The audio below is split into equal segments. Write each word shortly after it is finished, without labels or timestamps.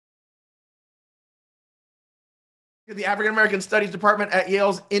The African American Studies Department at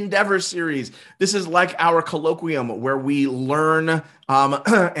Yale's Endeavor series. This is like our colloquium where we learn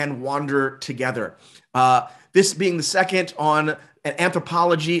and wander together. This being the second on an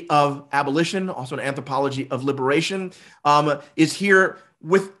anthropology of abolition, also an anthropology of liberation, is here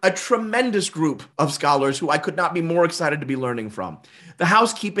with a tremendous group of scholars who I could not be more excited to be learning from. The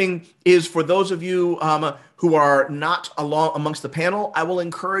housekeeping is for those of you who are not along amongst the panel, I will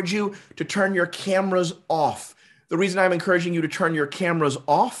encourage you to turn your cameras off. The reason I'm encouraging you to turn your cameras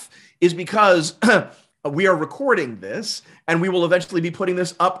off is because we are recording this and we will eventually be putting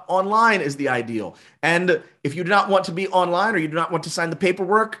this up online is the ideal. And if you do not want to be online or you do not want to sign the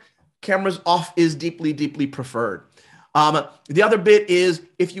paperwork, cameras off is deeply, deeply preferred. The other bit is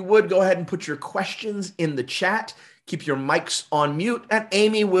if you would go ahead and put your questions in the chat, keep your mics on mute, and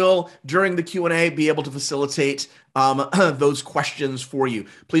Aimee will, during the Q&A, be able to facilitate those questions for you.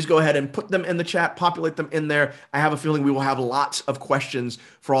 Please go ahead and put them in the chat, populate them in there. I have a feeling we will have lots of questions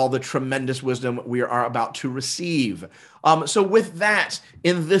for all the tremendous wisdom we are about to receive. So with that,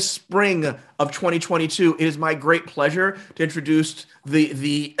 in this spring of 2022, it is my great pleasure to introduce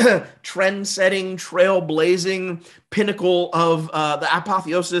the trend-setting, trailblazing pinnacle of the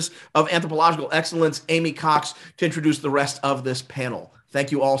apotheosis of anthropological excellence, Aimee Cox, to introduce the rest of this panel.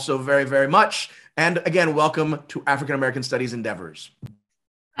 Thank you all so very, very much. And again, welcome to African American Studies Endeavors.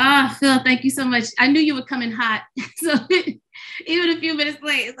 Phil, thank you so much. I knew you would come in hot. So even a few minutes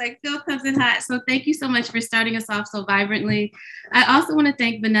late, it's like Phil comes in hot. So thank you so much for starting us off so vibrantly. I also want to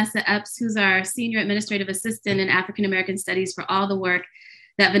thank Vanessa Epps, who's our Senior Administrative Assistant in African American Studies, for all the work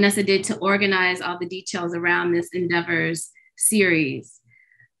that Vanessa did to organize all the details around this Endeavors series.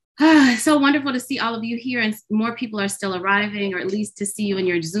 So wonderful to see all of you here, and more people are still arriving, or at least to see you in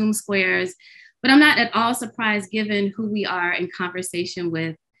your Zoom squares. But I'm not at all surprised given who we are in conversation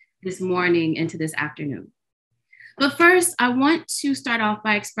with this morning into this afternoon. But first, I want to start off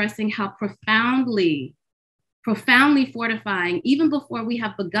by expressing how profoundly fortifying, even before we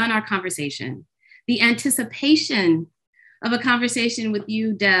have begun our conversation, the anticipation of a conversation with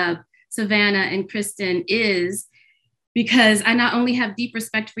you, Deb, Savannah, and Christen is, because I not only have deep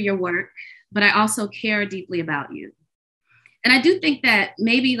respect for your work, but I also care deeply about you. And I do think that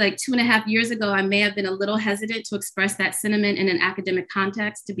maybe like 2.5 years ago, I may have been a little hesitant to express that sentiment in an academic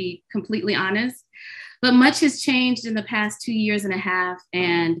context, to be completely honest. But much has changed in the past 2.5 years,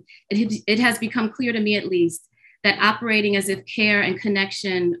 and it has become clear to me, at least, that operating as if care and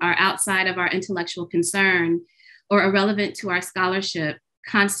connection are outside of our intellectual concern or irrelevant to our scholarship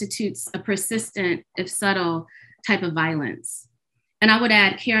constitutes a persistent, if subtle, type of violence. And I would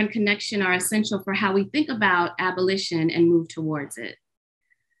add care and connection are essential for how we think about abolition and move towards it.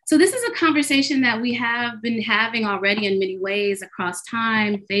 So this is a conversation that we have been having already in many ways across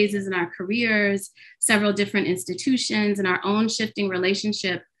time, phases in our careers, several different institutions, and our own shifting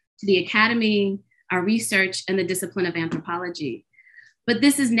relationship to the academy, our research, and the discipline of anthropology. But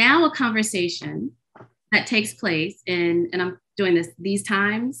this is now a conversation that takes place in, and I'm doing this, these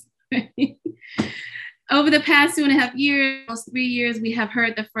times. Over the past 2.5 years, almost 3 years, we have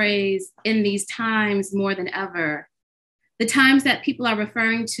heard the phrase, in these times more than ever. The times that people are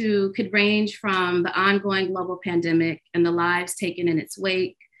referring to could range from the ongoing global pandemic and the lives taken in its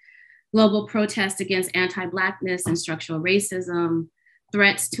wake, global protests against anti-Blackness and structural racism,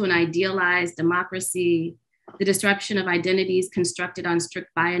 threats to an idealized democracy, the disruption of identities constructed on strict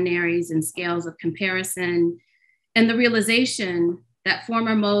binaries and scales of comparison, and the realization that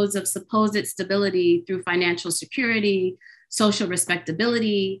former modes of supposed stability through financial security, social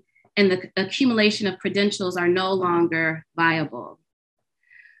respectability, and the accumulation of credentials are no longer viable.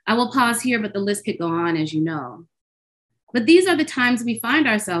 I will pause here, but the list could go on, as you know. But these are the times we find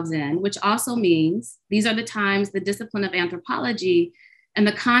ourselves in, which also means these are the times the discipline of anthropology and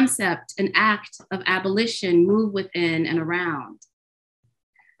the concept and act of abolition move within and around.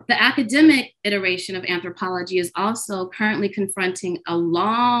 The academic iteration of anthropology is also currently confronting a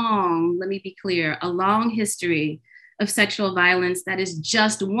long, let me be clear, a long history of sexual violence that is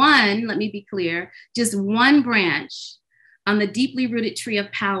just one, let me be clear, just one branch on the deeply rooted tree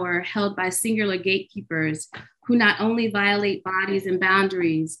of power held by singular gatekeepers who not only violate bodies and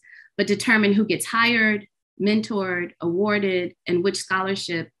boundaries, but determine who gets hired, mentored, awarded, and which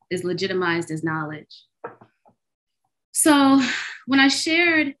scholarship is legitimized as knowledge. So when I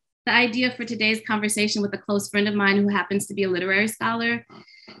shared the idea for today's conversation with a close friend of mine who happens to be a literary scholar,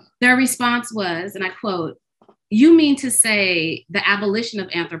 their response was, and I quote, "You mean to say the abolition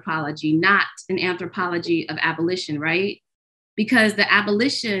of anthropology, not an anthropology of abolition, right? Because the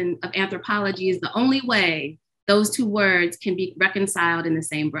abolition of anthropology is the only way those two words can be reconciled in the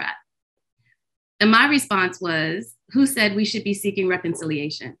same breath." And my response was, who said we should be seeking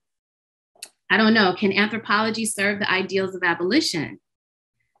reconciliation? I don't know. Can anthropology serve the ideals of abolition?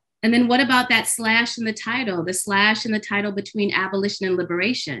 And then what about that slash in the title, between abolition and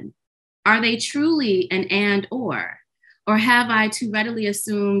liberation? Are they truly an and or have I too readily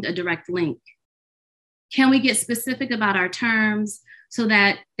assumed a direct link? Can we get specific about our terms so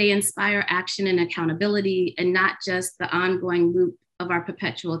that they inspire action and accountability and not just the ongoing loop of our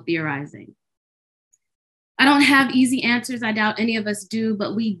perpetual theorizing? I don't have easy answers. I doubt any of us do,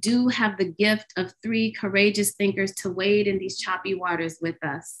 but we do have the gift of 3 courageous thinkers to wade in these choppy waters with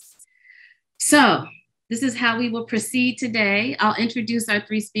us. So this is how we will proceed today. I'll introduce our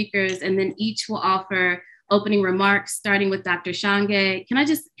 3 speakers and then each will offer opening remarks, starting with Dr. Shange. Can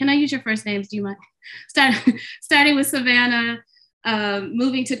I use your first names? Do you mind? Starting with Savannah,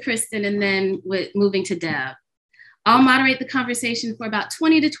 moving to Christen, and then moving to Deb. I'll moderate the conversation for about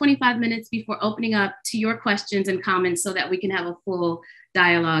 20 to 25 minutes before opening up to your questions and comments so that we can have a full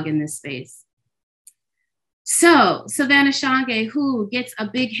dialogue in this space. So Savannah Shange, who gets a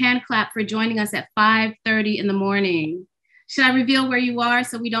big hand clap for joining us at 5:30 in the morning. Should I reveal where you are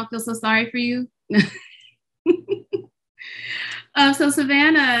so we don't feel so sorry for you? So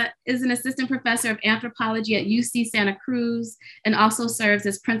Savannah is an assistant professor of anthropology at UC Santa Cruz and also serves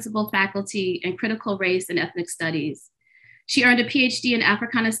as principal faculty in critical race and ethnic studies. She earned a PhD in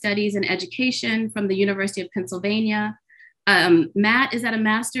Africana Studies and Education from the University of Pennsylvania. Matt, is that a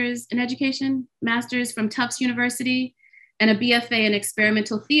master's in education? Master's from Tufts University, and a BFA in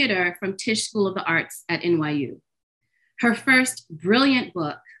experimental theater from Tisch School of the Arts at NYU. Her first brilliant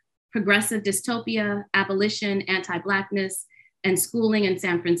book, Progressive Dystopia, Abolition, Anti-Blackness, and Schooling in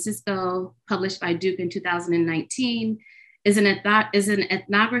San Francisco, published by Duke in 2019, is an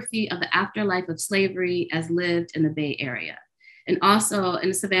ethnography of the afterlife of slavery as lived in the Bay Area. And also,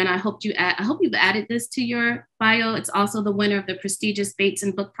 in Savannah, I hope you've added this to your bio. It's also the winner of the prestigious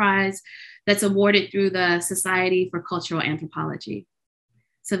Bateson Book Prize that's awarded through the Society for Cultural Anthropology.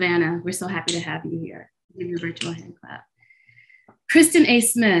 Savannah, we're so happy to have you here. I'll give you a virtual hand clap. Christen A.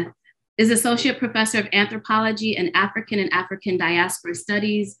 Smith is Associate Professor of Anthropology and African Diaspora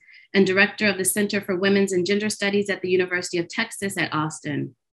Studies and Director of the Center for Women's and Gender Studies at the University of Texas at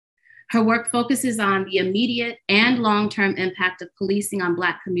Austin. Her work focuses on the immediate and long-term impact of policing on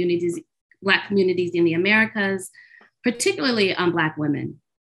Black communities in the Americas, particularly on Black women.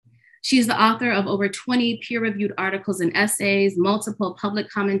 She's the author of over 20 peer-reviewed articles and essays, multiple public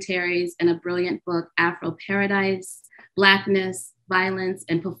commentaries, and a brilliant book, Afro Paradise, Blackness, Violence,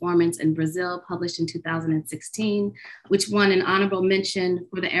 and Performance in Brazil, published in 2016, which won an honorable mention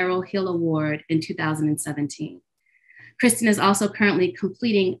for the Errol Hill Award in 2017. Christen is also currently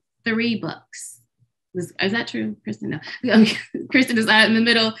completing 3 books. Is that true, Christen? No. Christen is in the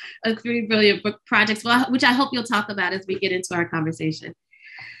middle of 3 brilliant book projects, which I hope you'll talk about as we get into our conversation.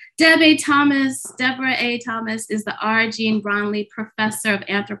 Deborah A. Thomas is the R. Jean Brownlee Professor of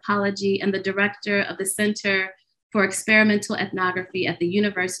Anthropology and the Director of the Center for Experimental Ethnography at the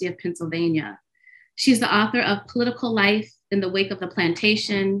University of Pennsylvania. She's the author of Political Life in the Wake of the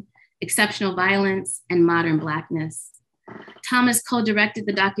Plantation, Exceptional Violence, and Modern Blackness. Thomas co-directed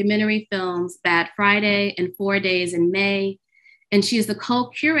the documentary films Bad Friday and 4 Days in May, and she is the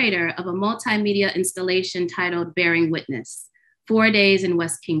co-curator of a multimedia installation titled Bearing Witness, 4 Days in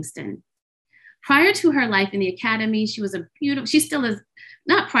West Kingston. Prior to her life in the academy, she's still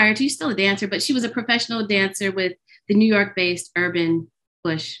a dancer, but she was a professional dancer with the New York-based Urban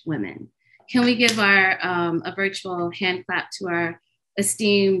Bush Women. Can we give a virtual hand clap to our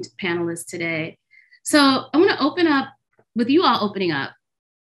esteemed panelists today? So I want to open up with you all opening up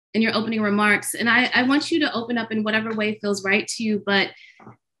in your opening remarks. And I want you to open up in whatever way feels right to you. But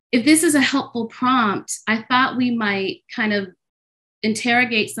if this is a helpful prompt, I thought we might kind of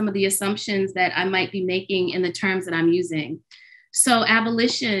interrogate some of the assumptions that I might be making in the terms that I'm using. So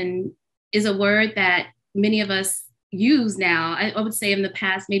abolition is a word that many of us use now. I would say in the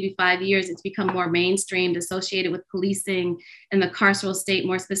past maybe 5 years, it's become more mainstreamed, associated with policing and the carceral state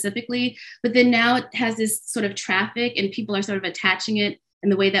more specifically. But then now it has this sort of traffic and people are sort of attaching it in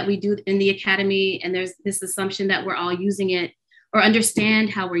the way that we do in the academy. And there's this assumption that we're all using it or understand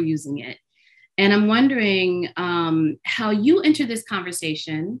how we're using it. And I'm wondering how you enter this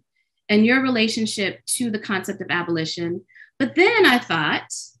conversation and your relationship to the concept of abolition. But then I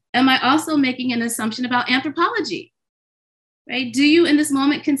thought, am I also making an assumption about anthropology? Right? Do you in this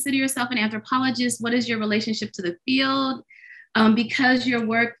moment consider yourself an anthropologist? What is your relationship to the field? Because your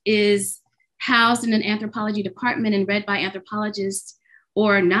work is housed in an anthropology department and read by anthropologists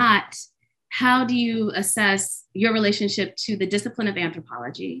or not, how do you assess your relationship to the discipline of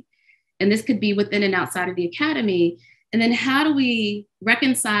anthropology? and this could be within and outside of the academy. And then how do we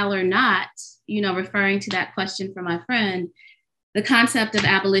reconcile or not, referring to that question from my friend, the concept of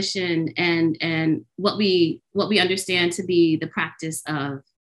abolition and what we understand to be the practice of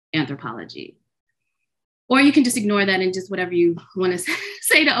anthropology. Or you can just ignore that and just whatever you want to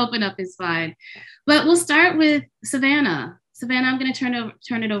say to open up is fine. But we'll start with Savannah. Savannah, I'm going to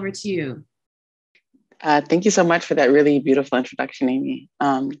turn it over to you. Thank you so much for that really beautiful introduction, Aimee.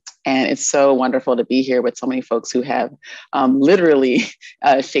 And it's so wonderful to be here with so many folks who have literally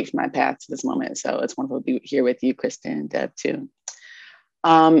shaped my path to this moment. So it's wonderful to be here with you, Christen and Deb, too.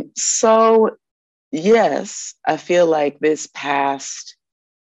 So yes, I feel like this past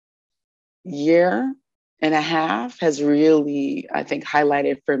year and a half has really, I think,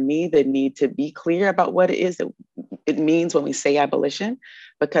 highlighted for me the need to be clear about what it is that it means when we say abolition,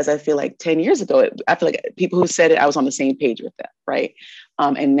 because I feel like 10 years ago, I feel like people who said it, I was on the same page with them, right?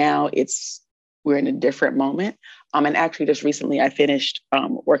 And now we're in a different moment. And actually just recently I finished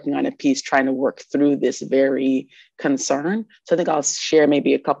working on a piece trying to work through this very concern. So I think I'll share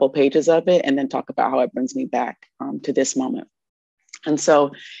maybe a couple pages of it and then talk about how it brings me back to this moment. And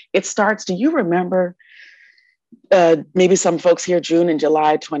so it starts, do you remember maybe some folks here, June and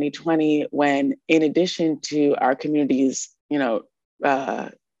July 2020, when in addition to our communities,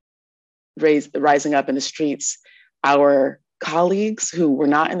 rising up in the streets, our colleagues who were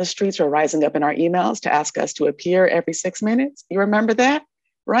not in the streets were rising up in our emails to ask us to appear every 6 minutes. You remember that,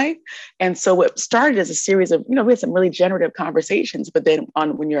 right? And so what started as a series of, we had some really generative conversations, but then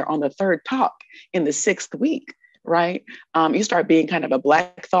when you're on the third talk in the 6th week, right, you start being kind of a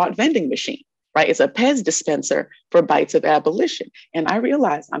Black thought vending machine. Right? It's a Pez dispenser for bites of abolition. And I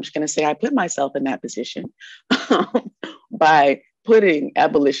realized, I'm just going to say, I put myself in that position by putting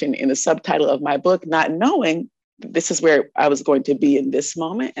abolition in the subtitle of my book, not knowing this is where I was going to be in this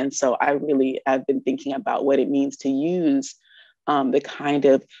moment. And so I've been thinking about what it means to use the kind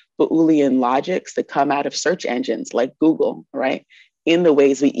of Boolean logics that come out of search engines like Google, right? In the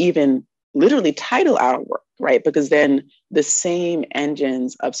ways we even literally title our work, right? Because then the same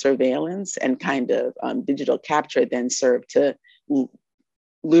engines of surveillance and kind of digital capture then serve to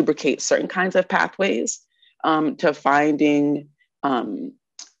lubricate certain kinds of pathways to finding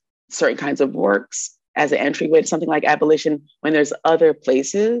certain kinds of works as an entryway to something like abolition, when there's other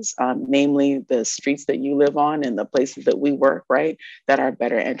places, namely the streets that you live on and the places that we work, right, that are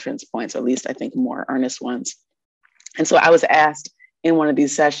better entrance points, or at least I think more earnest ones. And so I was asked in one of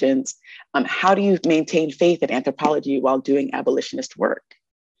these sessions, how do you maintain faith in anthropology while doing abolitionist work?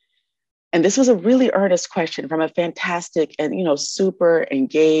 And this was a really earnest question from a fantastic and super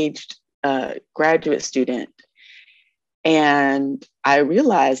engaged graduate student. And I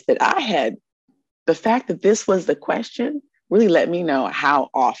realized that the fact that this was the question really let me know how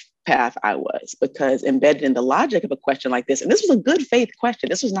off path I was, because embedded in the logic of a question like this, and this was a good faith question.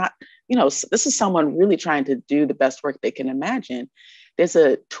 This was not, this is someone really trying to do the best work they can imagine. There's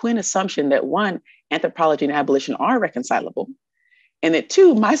a twin assumption that 1, anthropology and abolition are reconcilable. And that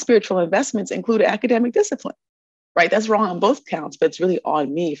 2, my spiritual investments include academic discipline, right? That's wrong on both counts, but it's really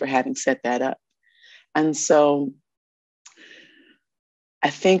on me for having set that up. And so I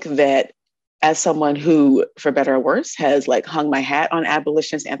think that as someone who, for better or worse, has hung my hat on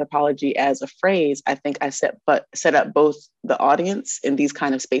abolitionist anthropology as a phrase, I think I set up both the audience in these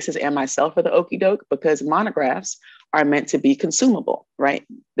kind of spaces and myself for the okie doke, because monographs are meant to be consumable, right?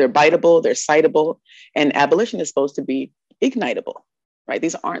 They're biteable, they're citable, and abolition is supposed to be ignitable, right?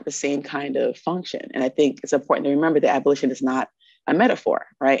 These aren't the same kind of function. And I think it's important to remember that abolition is not a metaphor,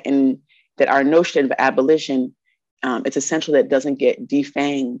 right? And that our notion of abolition, it's essential that it doesn't get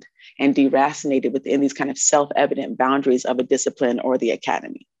defanged and deracinated within these kind of self-evident boundaries of a discipline or the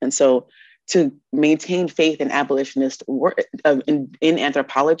academy. And so to maintain faith in abolitionist work, in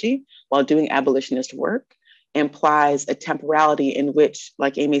anthropology while doing abolitionist work, implies a temporality in which,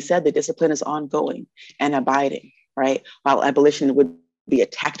 like Aimee said, the discipline is ongoing and abiding, right? While abolition would be a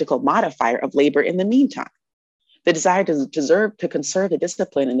tactical modifier of labor in the meantime. The desire to conserve the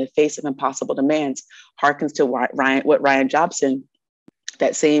discipline in the face of impossible demands harkens to what Ryan Jobson,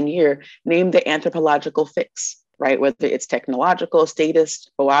 that same year, named the anthropological fix, right? Whether it's technological,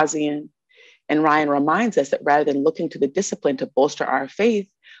 statist, Boasian. And Ryan reminds us that rather than looking to the discipline to bolster our faith,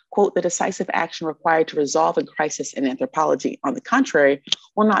 quote, the decisive action required to resolve a crisis in anthropology, on the contrary,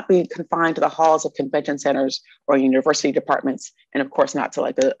 will not be confined to the halls of convention centers or university departments, and of course not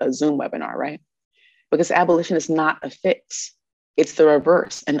to a Zoom webinar, right? Because abolition is not a fix. It's the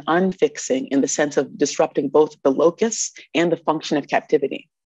reverse, an unfixing in the sense of disrupting both the locus and the function of captivity.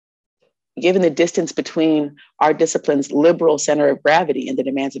 given the distance between our discipline's liberal center of gravity and the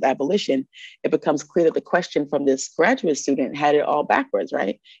demands of abolition, it becomes clear that the question from this graduate student had it all backwards,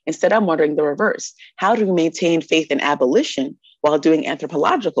 right? Instead, I'm wondering the reverse. How do we maintain faith in abolition while doing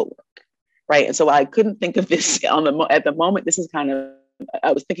anthropological work, right? And so I couldn't think of this at the moment. This is kind of,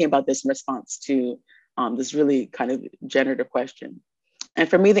 I was thinking about this in response to this really kind of generative question. And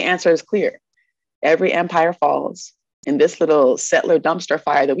for me, the answer is clear. Every empire falls. And this little settler dumpster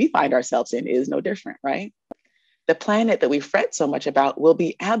fire that we find ourselves in is no different, right? The planet that we fret so much about will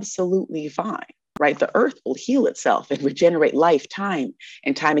be absolutely fine, right? The earth will heal itself and regenerate life time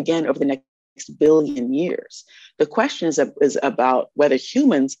and time again over the next billion years. The question is about whether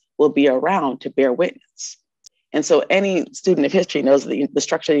humans will be around to bear witness. And so any student of history knows that the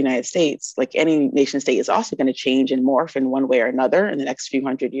structure of the United States, like any nation state, is also going to change and morph in one way or another in the next few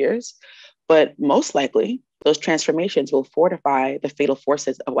hundred years. But most likely, those transformations will fortify the fatal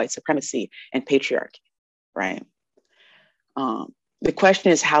forces of white supremacy and patriarchy, right? The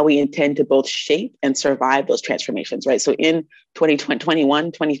question is how we intend to both shape and survive those transformations, right? So in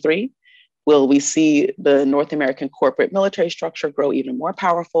 2021, 23, will we see the North American corporate military structure grow even more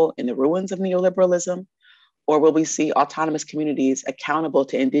powerful in the ruins of neoliberalism? Or will we see autonomous communities accountable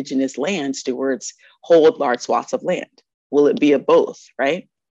to indigenous land stewards hold large swaths of land? Will it be a both, right?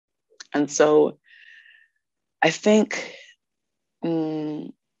 And so I think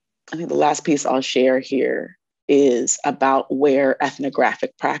the last piece I'll share here is about where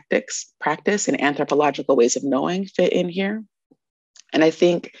ethnographic practice and anthropological ways of knowing fit in here. And I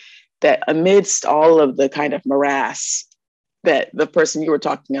think that amidst all of the kind of morass that the person you were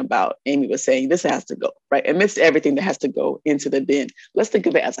talking about, Aimee, was saying, this has to go, right? Amidst everything that has to go into the bin, let's think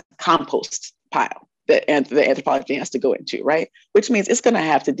of it as a compost pile that the anthropology has to go into, right? Which means it's going to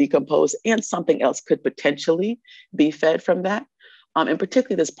have to decompose and something else could potentially be fed from that. And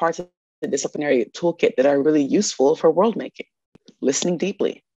particularly there's parts of the disciplinary toolkit that are really useful for world making, listening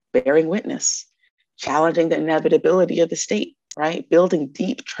deeply, bearing witness, challenging the inevitability of the state, right? Building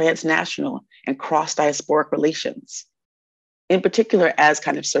deep transnational and cross-diasporic relations. In particular, as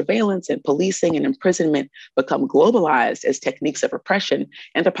kind of surveillance and policing and imprisonment become globalized as techniques of repression,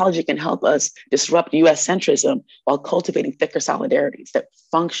 anthropology can help us disrupt US centrism while cultivating thicker solidarities that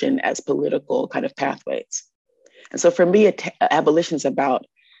function as political kind of pathways. And so for me, abolition is about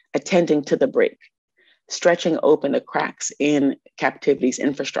attending to the break, stretching open the cracks in captivity's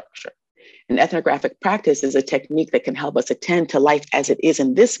infrastructure. And ethnographic practice is a technique that can help us attend to life as it is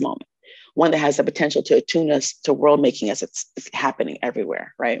in this moment, one that has the potential to attune us to world making as it's happening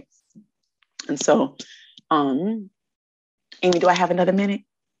everywhere, right? And so, Aimee, do I have another minute?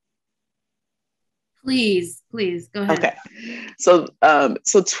 Please, go ahead. Okay. So,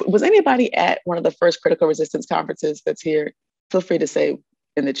 was anybody at one of the first critical resistance conferences that's here? Feel free to say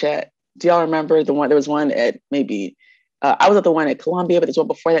in the chat. Do y'all remember the one? There was one at maybe, I was at the one at Columbia, but there's one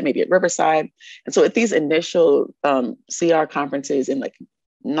before that, maybe at Riverside. And so at these initial CR conferences in like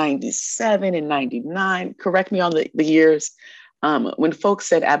 97 and 99, correct me on the years, when folks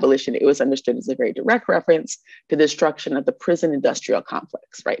said abolition, it was understood as a very direct reference to the destruction of the prison industrial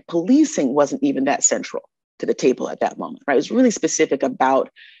complex, right? Policing wasn't even that central to the table at that moment, right? It was really specific about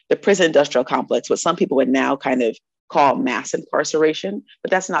the prison industrial complex, what some people would now kind of call mass incarceration, but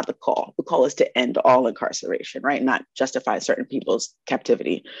that's not the call. The call is to end all incarceration, right? Not justify certain people's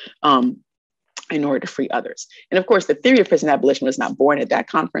captivity in order to free others. And of course, the theory of prison abolition was not born at that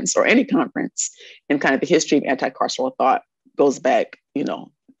conference or any conference, and kind of the history of anti-carceral thought goes back,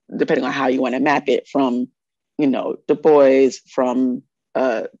 depending on how you want to map it, from, Du Bois, from,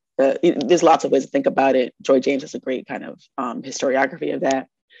 there's lots of ways to think about it. Joy James has a great kind of historiography of that.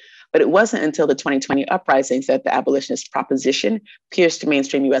 But it wasn't until the 2020 uprisings that the abolitionist proposition pierced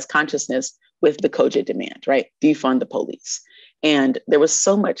mainstream US consciousness with the cogent demand, right? Defund the police. And there was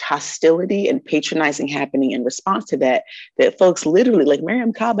so much hostility and patronizing happening in response to that, that folks literally, like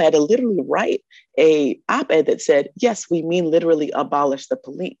Mariam Kaba, had to literally write a op-ed that said, yes, we mean literally abolish the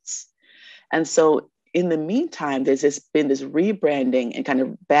police. And so in the meantime, there's been this rebranding and kind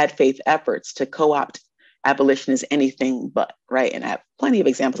of bad faith efforts to co-opt abolition as anything but, right? And I have plenty of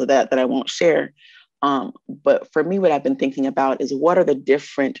examples of that I won't share. But for me, what I've been thinking about is what are the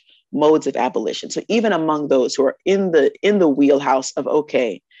different modes of abolition? So even among those who are in the wheelhouse of,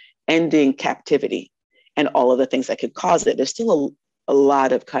 okay, ending captivity and all of the things that could cause it, there's still a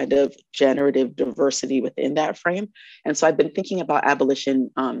lot of kind of generative diversity within that frame. And so I've been thinking about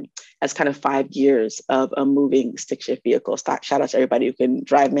abolition as kind of 5 gears of a moving stick shift vehicle. Shout out to everybody who can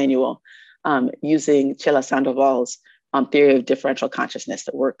drive manual, using Chela Sandoval's theory of differential consciousness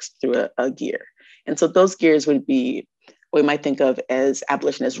that works through a gear. And so those gears would be, we might think of as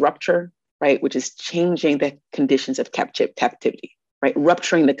abolition as rupture, right? Which is changing the conditions of captivity, right?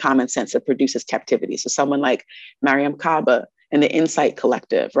 Rupturing the common sense that produces captivity. So someone like Mariam Kaba and the Insight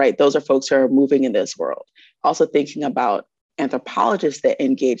Collective, right? Those are folks who are moving in this world. Also thinking about anthropologists that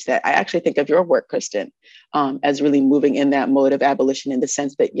engage that. I actually think of your work, Christen, as really moving in that mode of abolition, in the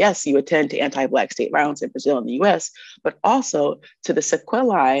sense that, yes, you attend to anti-Black state violence in Brazil and the US, but also to the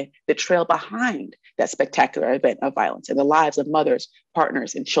sequelae that trail behind that spectacular event of violence in the lives of mothers,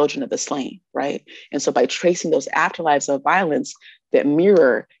 partners, and children of the slain, right? And so by tracing those afterlives of violence that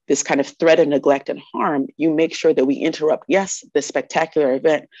mirror this kind of threat of neglect and harm, you make sure that we interrupt, yes, the spectacular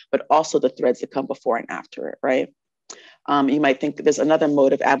event, but also the threads that come before and after it, right? You might think that there's another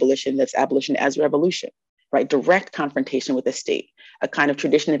mode of abolition that's abolition as revolution, right? Direct confrontation with the state, a kind of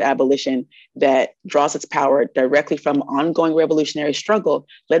tradition of abolition that draws its power directly from ongoing revolutionary struggle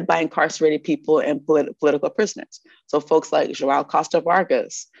led by incarcerated people and political prisoners. So folks like João Costa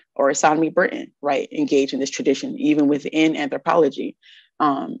Vargas or Assanmi Burton, right, engage in this tradition, even within anthropology.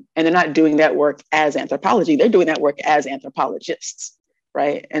 And they're not doing that work as anthropology, they're doing that work as anthropologists,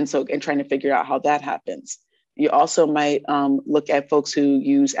 right? And trying to figure out how that happens. You also might look at folks who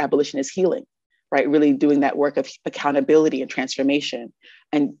use abolition as healing, right? Really doing that work of accountability and transformation,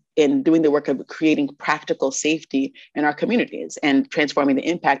 and doing the work of creating practical safety in our communities and transforming the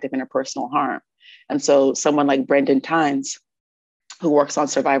impact of interpersonal harm. And so someone like Brendan Tynes, who works on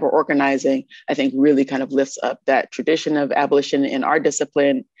survivor organizing, I think really kind of lifts up that tradition of abolition in our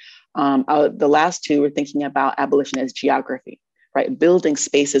discipline. The last two were thinking about abolition as geography, right? Building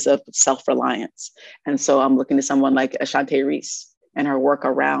spaces of self-reliance. And so I'm looking to someone like Ashante Reese and her work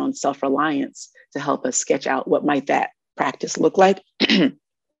around self-reliance to help us sketch out what might that practice look like in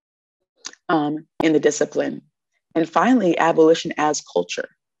the discipline. And finally, abolition as culture,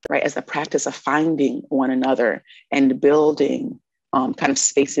 right? As the practice of finding one another and building kind of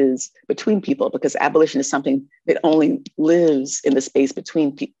spaces between people, because abolition is something that only lives in the space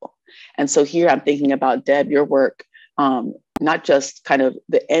between people. And so here I'm thinking about, Deb, your work, not just kind of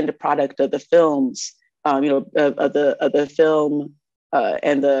the end product of the films, of the film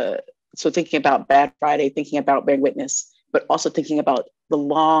so thinking about Bad Friday, thinking about Bearing Witness, but also thinking about the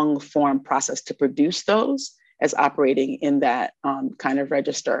long form process to produce those as operating in that kind of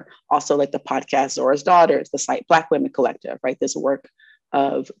register. Also like the podcast Zora's Daughters, the site Black Women Collective, right? This work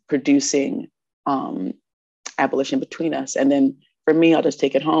of producing abolition between us. And then for me, I'll just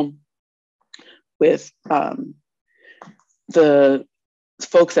take it home with the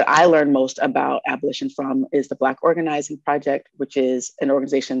folks that I learned most about abolition from is the Black Organizing Project, which is an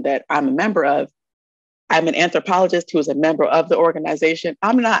organization that I'm a member of. I'm an anthropologist who is a member of the organization.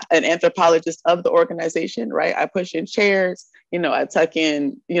 I'm not an anthropologist of the organization, right? I push in chairs, I tuck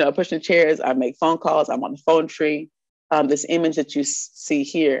in, push in chairs, I make phone calls, I'm on the phone tree. This image that you see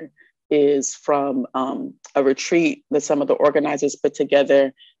here is from a retreat that some of the organizers put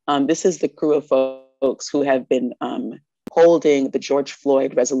together. This is the crew of folks who have been holding the George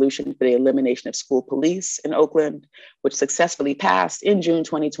Floyd resolution for the elimination of school police in Oakland, which successfully passed in June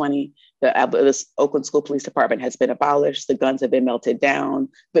 2020. The Oakland School Police Department has been abolished. The guns have been melted down.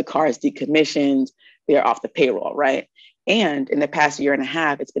 The cars decommissioned. They're off the payroll, right? And in the past year and a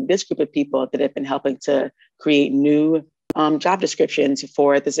half, it's been this group of people that have been helping to create new job descriptions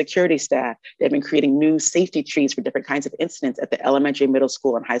for the security staff. They've been creating new safety trees for different kinds of incidents at the elementary, middle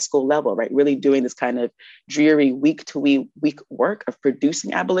school, and high school level, right? Really doing this kind of dreary week-to-week work of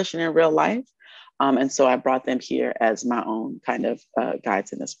producing abolition in real life. And so I brought them here as my own kind of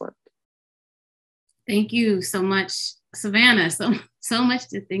guides in this work. Thank you so much, Savannah. So much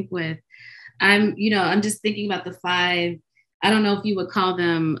to think with. I'm just thinking about the 5, I don't know if you would call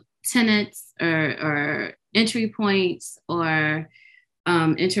them tenets or entry points or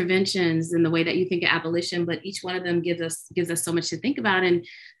interventions in the way that you think of abolition, but each one of them gives us so much to think about. And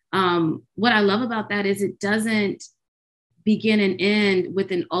what I love about that is it doesn't begin and end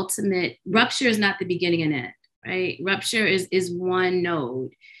with an ultimate. Rupture is not the beginning and end, right? Rupture is one node.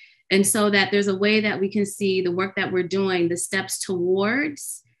 And so that there's a way that we can see the work that we're doing, the steps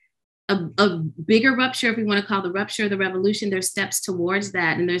towards a bigger rupture, if we want to call the rupture the revolution. There's steps towards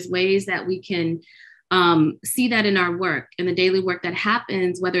that. And there's ways that we can see that in our work and the daily work that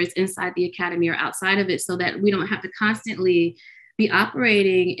happens, whether it's inside the academy or outside of it, so that we don't have to constantly be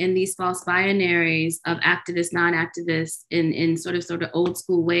operating in these false binaries of activists, non-activists in sort of old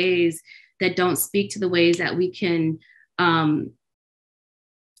school ways that don't speak to the ways that we can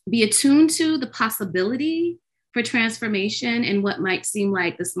be attuned to the possibility for transformation in what might seem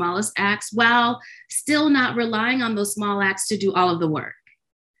like the smallest acts, while still not relying on those small acts to do all of the work,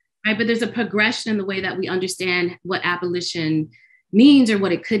 right? But there's a progression in the way that we understand what abolition means or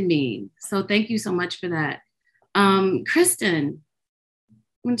what it could mean. So thank you so much for that. Christen,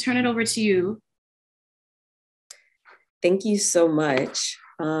 I'm gonna turn it over to you. Thank you so much.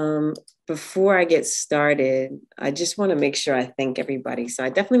 Before I get started, I just want to make sure I thank everybody. So I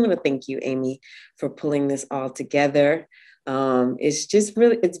definitely want to thank you, Aimee, for pulling this all together. It's just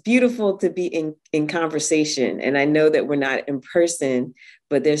really, it's beautiful to be in conversation. And I know that we're not in person,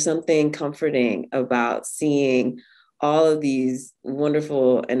 but there's something comforting about seeing all of these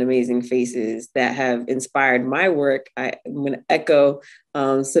wonderful and amazing faces that have inspired my work. I'm going to echo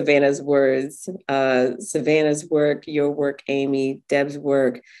Savannah's words. Savannah's work, your work, Aimee, Deb's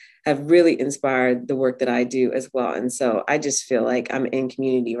work, have really inspired the work that I do as well. And so I just feel like I'm in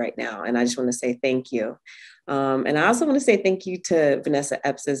community right now. And I just want to say thank you. And I also want to say thank you to Vanessa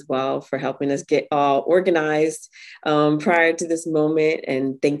Epps as well for helping us get all organized prior to this moment.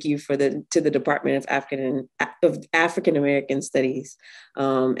 And thank you to the Department of African American Studies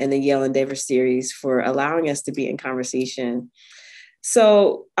and the Yale Endeavor series for allowing us to be in conversation.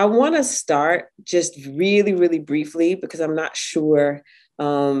 So I want to start just really, really briefly, because I'm not sure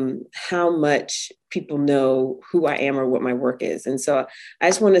how much people know who I am or what my work is. And so I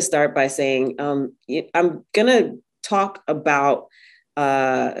just want to start by saying, I'm going to talk about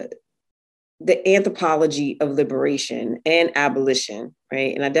the anthropology of liberation and abolition,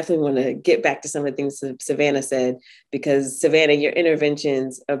 right? And I definitely want to get back to some of the things that Savannah said, because Savannah, your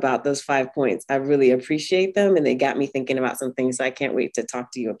interventions about those 5 points, I really appreciate them. And they got me thinking about some things. So I can't wait to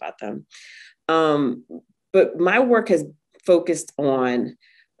talk to you about them. But my work has focused on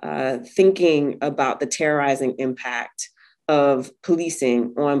thinking about the terrorizing impact of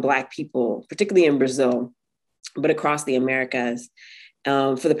policing on Black people, particularly in Brazil, but across the Americas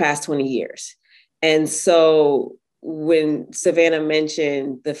for the past 20 years. And so when Savannah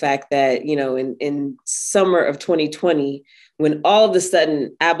mentioned the fact that, you know, in summer of 2020, when all of a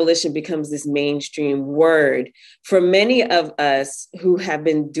sudden abolition becomes this mainstream word, for many of us who have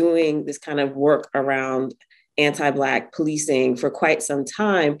been doing this kind of work around anti-Black policing for quite some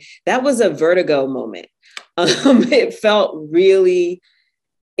time, that was a vertigo moment. It felt really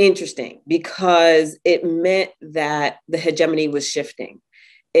interesting because it meant that the hegemony was shifting.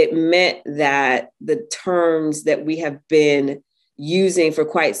 It meant that the terms that we have been using for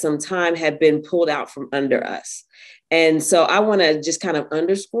quite some time had been pulled out from under us. And so I want to just kind of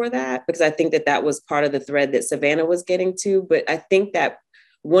underscore that, because I think that that was part of the thread that Savannah was getting to. But I think that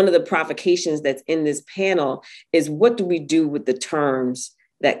one of the provocations that's in this panel is, what do we do with the terms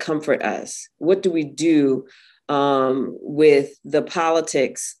that comfort us? What do we do with the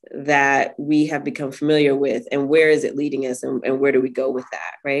politics that we have become familiar with, and where is it leading us, and where do we go with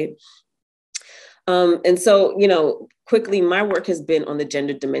that, right? And so, you know, quickly, my work has been on the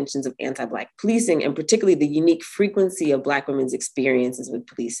gender dimensions of anti-Black policing, and particularly the unique frequency of Black women's experiences with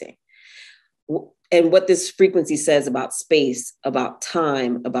policing, and what this frequency says about space, about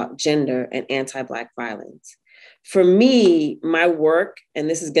time, about gender, and anti-Black violence. For me, my work, and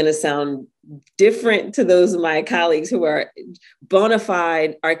this is going to sound different to those of my colleagues who are bona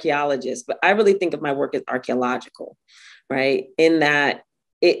fide archaeologists, but I really think of my work as archaeological, right? In that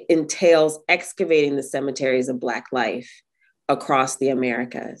it entails excavating the cemeteries of Black life across the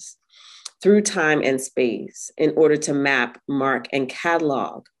Americas through time and space in order to map, mark, and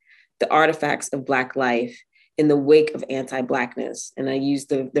catalog the artifacts of Black life in the wake of anti-Blackness. And I use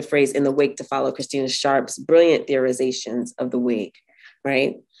the phrase "in the wake" to follow Christina Sharp's brilliant theorizations of the wake,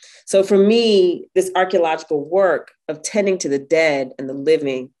 right? So for me, this archaeological work of tending to the dead and the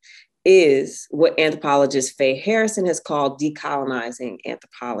living is what anthropologist Faye Harrison has called decolonizing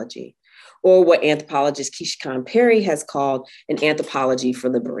anthropology, or what anthropologist Kishkan Perry has called an anthropology for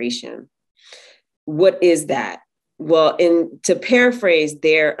liberation. What is that? Well, to paraphrase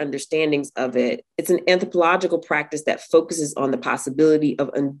their understandings of it, it's an anthropological practice that focuses on the possibility of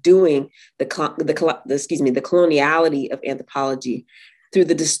undoing the coloniality of anthropology through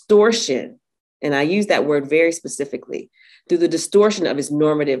the distortion, and I use that word very specifically, through the distortion of its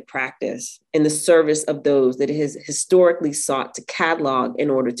normative practice in the service of those that it has historically sought to catalog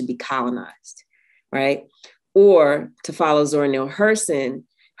in order to be colonized, right? Or to follow Zora Neale Hurston,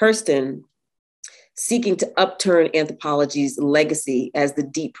 seeking to upturn anthropology's legacy as the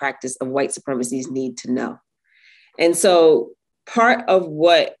deep practice of white supremacy's need to know. And so part of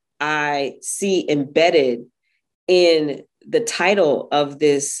what I see embedded in the title of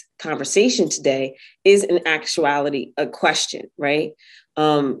this conversation today is in actuality a question, right?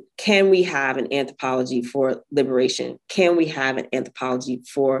 Can we have an anthropology for liberation? Can we have an anthropology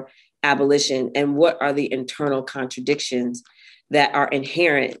for abolition? And what are the internal contradictions that are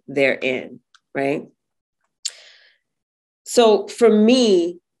inherent therein, right? So for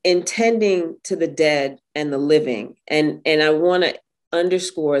me, intending to the dead and the living, and I want to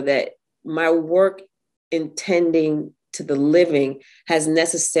underscore that my work intending to the living has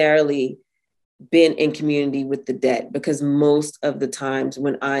necessarily been in community with the dead, because most of the times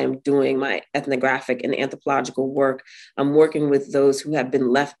when I am doing my ethnographic and anthropological work, I'm working with those who have been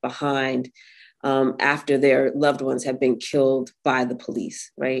left behind after their loved ones have been killed by the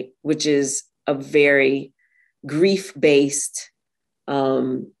police, right? Which is a very grief-based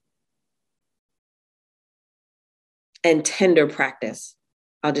and tender practice.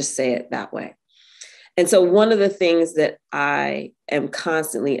 I'll just say it that way. And so one of the things that I am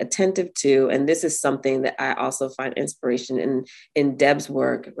constantly attentive to, and this is something that I also find inspiration in Deb's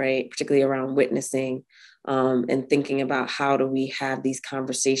work, right, particularly around witnessing and thinking about how do we have these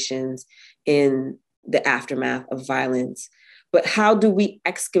conversations in the aftermath of violence, but how do we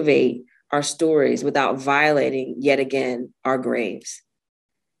excavate our stories without violating, yet again, our graves?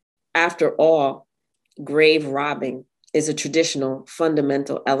 After all, grave robbing is a traditional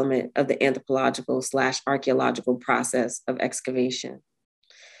fundamental element of the anthropological/archaeological process of excavation.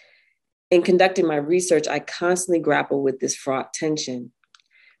 In conducting my research, I constantly grapple with this fraught tension.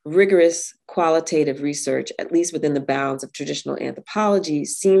 Rigorous qualitative research, at least within the bounds of traditional anthropology,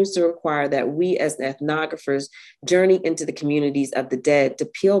 seems to require that we as ethnographers journey into the communities of the dead to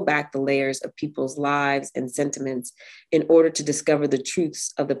peel back the layers of people's lives and sentiments in order to discover the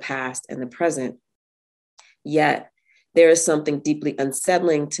truths of the past and the present. Yet, there is something deeply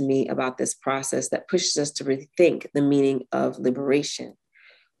unsettling to me about this process that pushes us to rethink the meaning of liberation.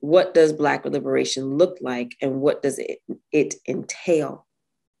 What does Black liberation look like, and what does it entail?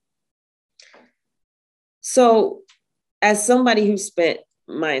 So, as somebody who spent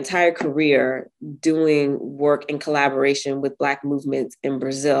my entire career doing work in collaboration with Black movements in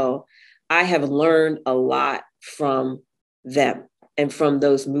Brazil, I have learned a lot from them and from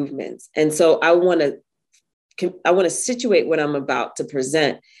those movements. And so I want to situate what I'm about to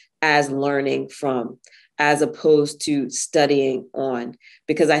present as learning from, as opposed to studying on,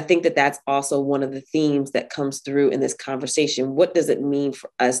 because I think that that's also one of the themes that comes through in this conversation. What does it mean for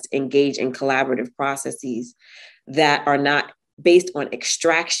us to engage in collaborative processes that are not based on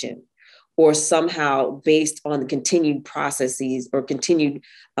extraction or somehow based on the continued processes or continued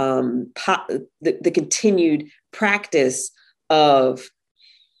the continued practice of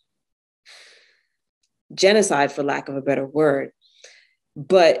genocide, for lack of a better word,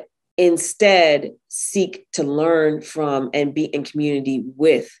 but instead seek to learn from and be in community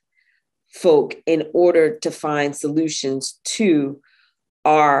with folk in order to find solutions to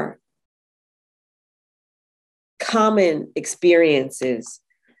our common experiences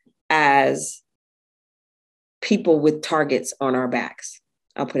as people with targets on our backs.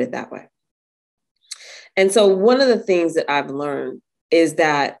 I'll put it that way. And so one of the things that I've learned is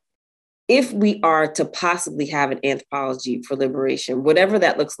that if we are to possibly have an anthropology for liberation, whatever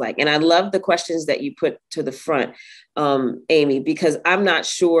that looks like, and I love the questions that you put to the front, Aimee, because I'm not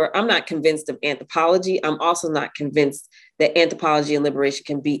convinced of anthropology. I'm also not convinced that anthropology and liberation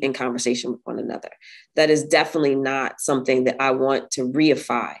can be in conversation with one another. That is definitely not something that I want to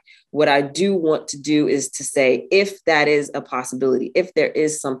reify. What I do want to do is to say, if that is a possibility, if there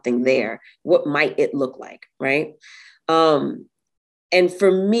is something there, what might it look like, right? And for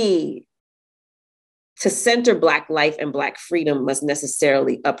me, to center Black life and Black freedom must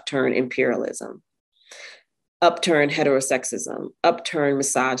necessarily upturn imperialism, upturn heterosexism, upturn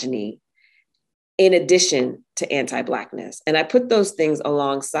misogyny, in addition to anti-Blackness. And I put those things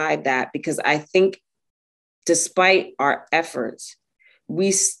alongside that because I think despite our efforts,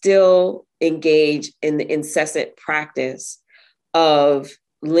 we still engage in the incessant practice of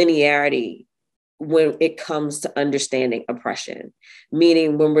linearity when it comes to understanding oppression.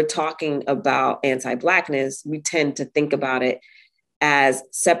 Meaning when we're talking about anti-Blackness, we tend to think about it as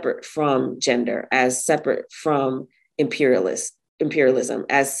separate from gender, as separate from imperialism,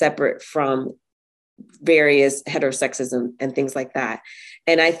 as separate from various heterosexism and things like that.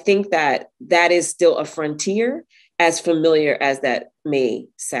 And I think that that is still a frontier, as familiar as that may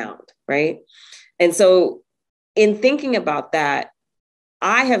sound, right? And so in thinking about that,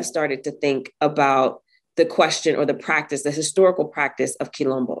 I have started to think about the question or the practice, the historical practice of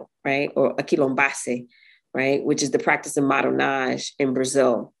quilombo, right? Or a quilombase, right? Which is the practice of marronage in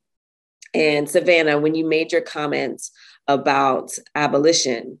Brazil. And Savannah, when you made your comments about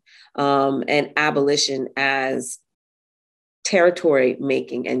abolition and abolition as territory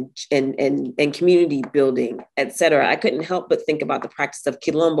making and community building, et cetera, I couldn't help but think about the practice of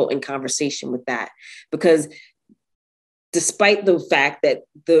quilombo in conversation with that, because despite the fact that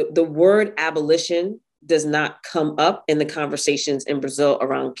the word abolition does not come up in the conversations in Brazil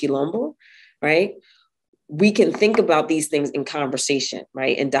around Quilombo, right? We can think about these things in conversation,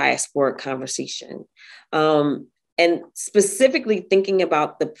 right? In diasporic conversation. And specifically thinking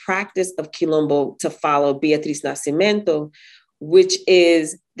about the practice of Quilombo to follow Beatriz Nascimento, which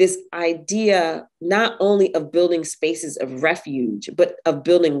is this idea not only of building spaces of refuge, but of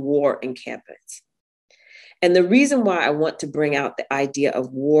building war encampments. And the reason why I want to bring out the idea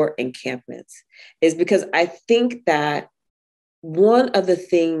of war encampments is because I think that one of the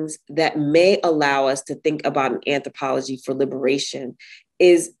things that may allow us to think about an anthropology for liberation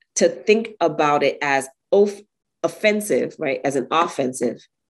is to think about it as offensive, right? As an offensive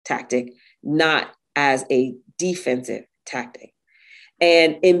tactic, not as a defensive tactic.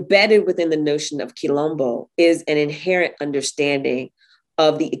 And embedded within the notion of Quilombo is an inherent understanding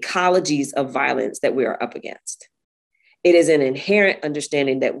of the ecologies of violence that we are up against. It is an inherent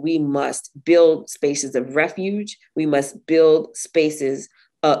understanding that we must build spaces of refuge. We must build spaces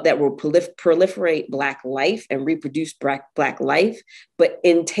that will proliferate Black life and reproduce Black life. But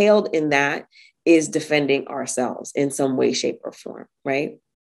entailed in that is defending ourselves in some way, shape, or form, right?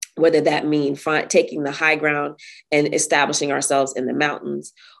 Whether that means taking the high ground and establishing ourselves in the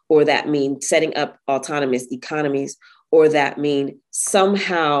mountains, or that means setting up autonomous economies, or that mean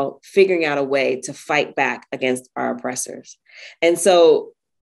somehow figuring out a way to fight back against our oppressors. And so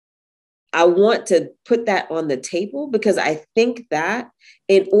I want to put that on the table because I think that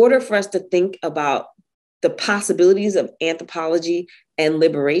in order for us to think about the possibilities of anthropology and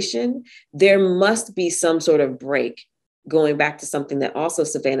liberation, there must be some sort of break. Going back to something that also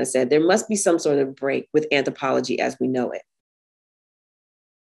Savannah said, there must be some sort of break with anthropology as we know it.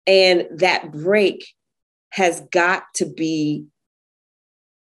 And that break has got to be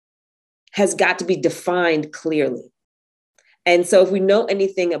defined clearly. And so if we know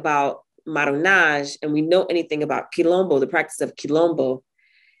anything about Marronage and we know anything about Quilombo, the practice of Quilombo,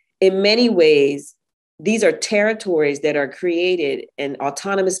 in many ways, these are territories that are created and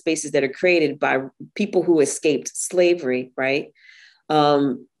autonomous spaces that are created by people who escaped slavery, right?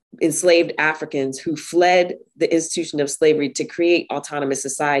 Enslaved Africans who fled the institution of slavery to create autonomous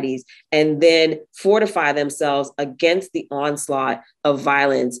societies and then fortify themselves against the onslaught of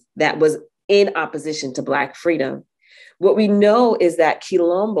violence that was in opposition to Black freedom. What we know is that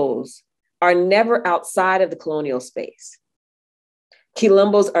Quilombos are never outside of the colonial space.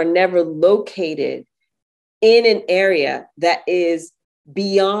 Quilombos are never located in an area that is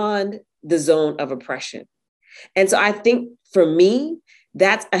beyond the zone of oppression. And so I think for me,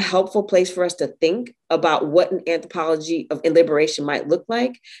 that's a helpful place for us to think about what an anthropology of liberation might look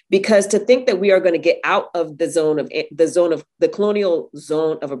like, because to think that we are going to get out of the colonial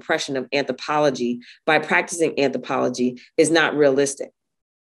zone of oppression of anthropology by practicing anthropology is not realistic.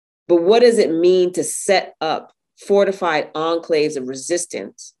 But what does it mean to set up fortified enclaves of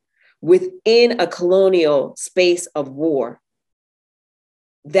resistance within a colonial space of war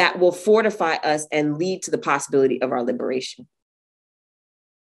that will fortify us and lead to the possibility of our liberation?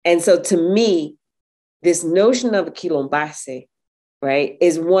 And so to me, this notion of a quilombase, right,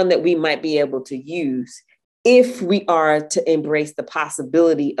 is one that we might be able to use if we are to embrace the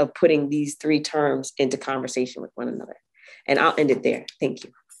possibility of putting these three terms into conversation with one another. And I'll end it there. Thank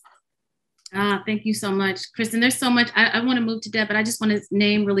you. Thank you so much, Christen. There's so much. I want to move to Deb, but I just want to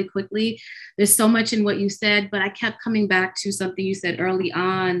name really quickly. There's so much in what you said, but I kept coming back to something you said early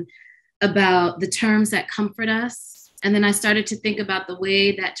on about the terms that comfort us. And then I started to think about the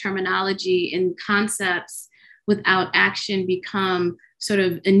way that terminology and concepts without action become sort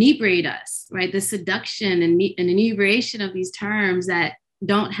of inebriate us, right? The seduction and inebriation of these terms that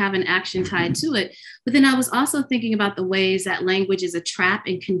don't have an action tied to it. But then I was also thinking about the ways that language is a trap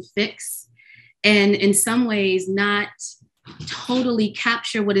and can fix, and in some ways not totally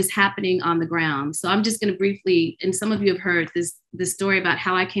capture what is happening on the ground. So I'm just going to briefly, and some of you have heard this story about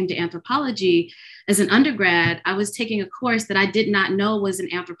how I came to anthropology. As an undergrad, I was taking a course that I did not know was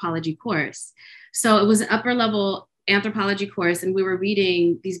an anthropology course. So it was an upper level anthropology course, and we were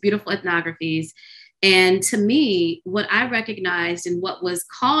reading these beautiful ethnographies. And to me, what I recognized in what was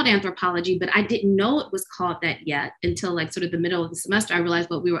called anthropology, but I didn't know it was called that yet until like sort of the middle of the semester, I realized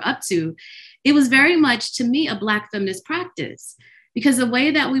what we were up to. It was very much, to me, a Black feminist practice, because the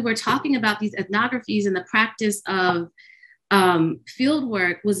way that we were talking about these ethnographies and the practice of field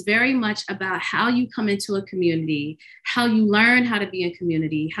work was very much about how you come into a community, how you learn how to be in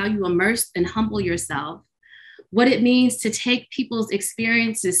community, how you immerse and humble yourself, what it means to take people's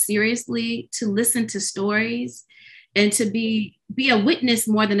experiences seriously, to listen to stories, and to be a witness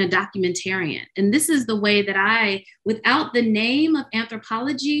more than a documentarian. And this is the way that without the name of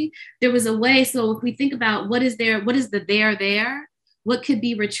anthropology, there was a way. So if we think about what is the there, what could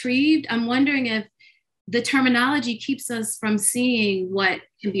be retrieved, I'm wondering if the terminology keeps us from seeing what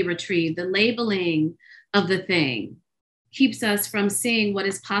can be retrieved. The labeling of the thing keeps us from seeing what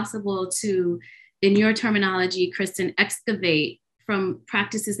is possible to, in your terminology, Christen, excavate from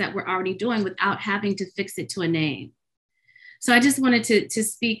practices that we're already doing without having to fix it to a name. So I just wanted to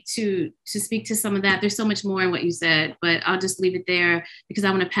speak to some of that. There's so much more in what you said, but I'll just leave it there because I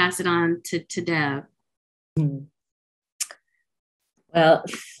want to pass it on to Deb. Well,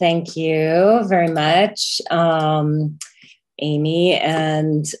 thank you very much, Aimee,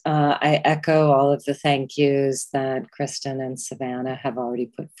 and I echo all of the thank yous that Christen and Savannah have already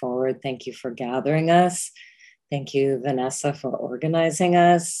put forward. Thank you for gathering us. Thank you, Vanessa, for organizing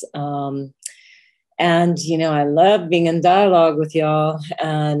us. And, I love being in dialogue with y'all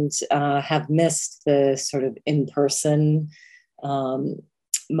and have missed the sort of in-person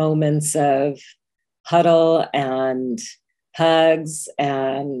moments of huddle and hugs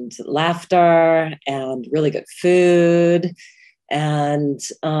and laughter and really good food and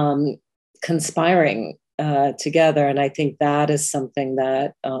conspiring together. And I think that is something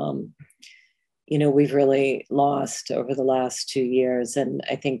that, we've really lost over the last 2 years. And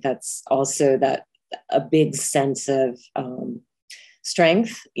I think that's also a big sense of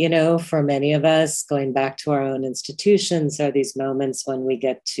strength, for many of us going back to our own institutions are these moments when we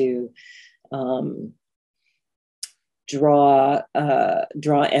get to draw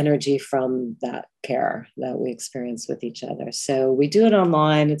energy from that care that we experience with each other. So we do it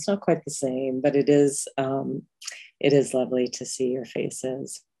online. It's not quite the same, but it is lovely to see your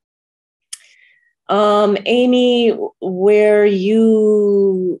faces. Aimee, where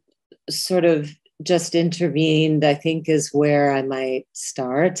you sort of just intervened, I think is where I might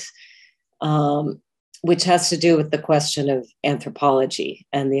start, which has to do with the question of anthropology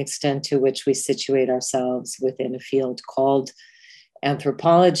and the extent to which we situate ourselves within a field called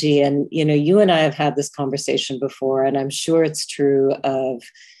anthropology. And, you and I have had this conversation before, and I'm sure it's true of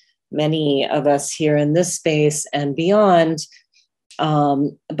many of us here in this space and beyond.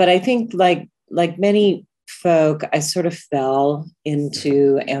 But I think like many folk, I sort of fell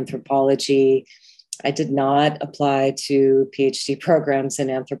into anthropology. I did not apply to PhD programs in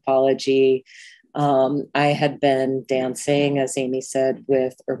anthropology. I had been dancing, as Aimee said,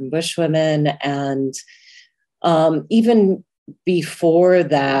 with urban bushwomen, and even before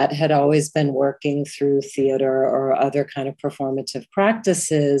that had always been working through theater or other kind of performative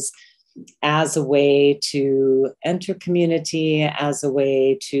practices as a way to enter community, as a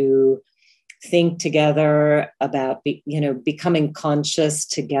way to think together about, becoming conscious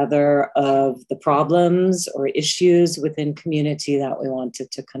together of the problems or issues within community that we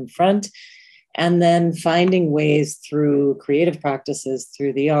wanted to confront. And then finding ways through creative practices,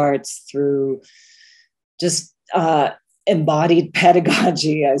 through the arts, through just embodied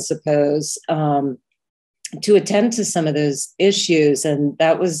pedagogy, I suppose, to attend to some of those issues. And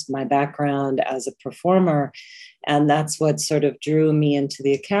that was my background as a performer. And that's what sort of drew me into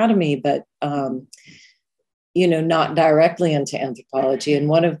the academy, but, not directly into anthropology.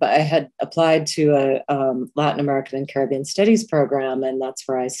 And I had applied to a Latin American and Caribbean Studies program, and that's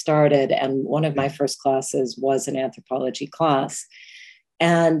where I started. And one of my first classes was an anthropology class.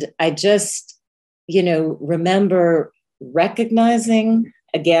 And I just, remember recognizing,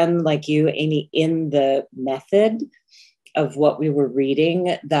 again, like you, Aimee, in the method of what we were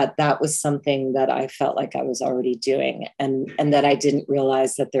reading, that was something that I felt like I was already doing and that I didn't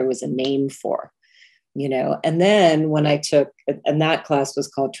realize that there was a name for, and then when I took, and that class was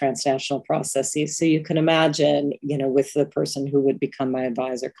called Transnational Processes. So you can imagine, with the person who would become my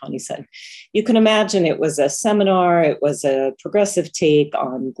advisor, Connie said, you can imagine it was a seminar, it was a progressive take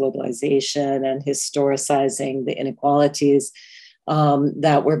on globalization and historicizing the inequalities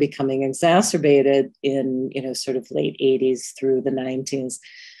that were becoming exacerbated in, sort of late 80s through the 90s.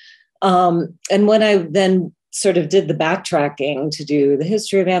 And when I then sort of did the backtracking to do the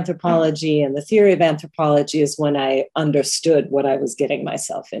history of anthropology and the theory of anthropology is when I understood what I was getting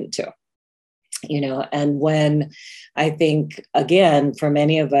myself into, and when I think, again, for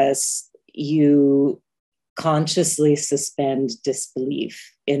many of us, you consciously suspend disbelief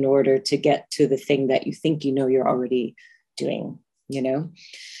in order to get to the thing that you think you're already doing.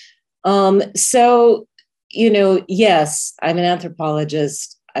 So, yes, I'm an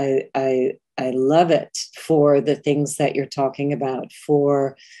anthropologist. I love it for the things that you're talking about,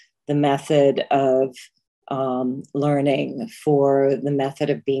 for the method of learning, for the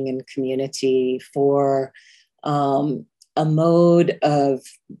method of being in community, for a mode of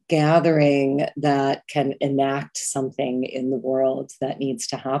gathering that can enact something in the world that needs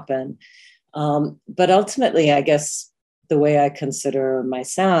to happen. But ultimately, I guess the way I consider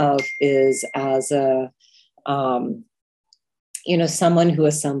myself is as a, someone who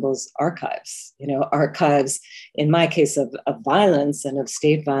assembles archives, archives, in my case, of violence and of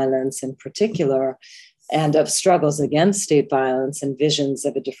state violence in particular, and of struggles against state violence and visions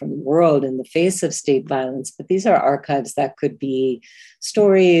of a different world in the face of state violence. But these are archives that could be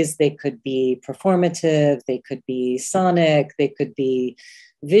stories, they could be performative, they could be sonic, they could be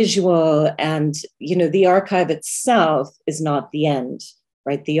visual. And, the archive itself is not the end,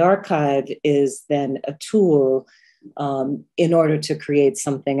 right? The archive is then a tool in order to create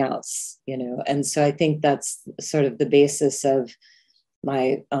something else, And so I think that's sort of the basis of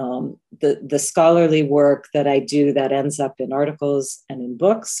my the scholarly work that I do that ends up in articles and in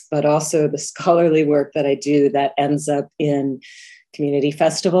books, but also the scholarly work that I do that ends up in community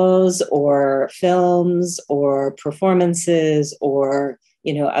festivals or films or performances or,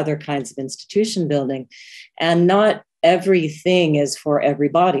 other kinds of institution building. And not everything is for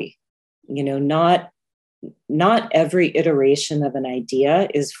everybody. Not every iteration of an idea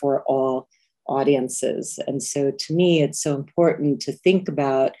is for all audiences. And so to me, it's so important to think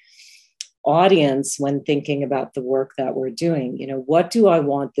about audience when thinking about the work that we're doing. What do I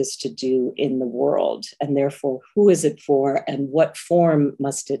want this to do in the world? And therefore, who is it for? And what form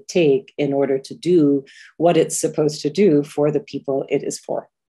must it take in order to do what it's supposed to do for the people it is for?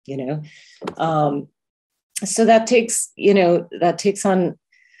 So that takes on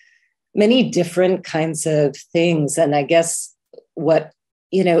many different kinds of things. And I guess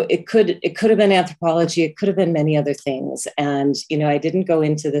it could have been anthropology, it could have been many other things. And, I didn't go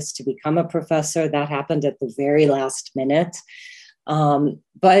into this to become a professor. That happened at the very last minute.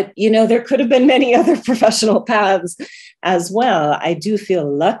 But, there could have been many other professional paths as well. I do feel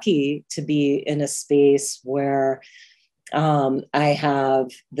lucky to be in a space where I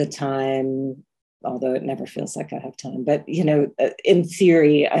have the time, although it never feels like I have time, but, in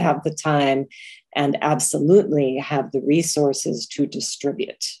theory, I have the time and absolutely have the resources to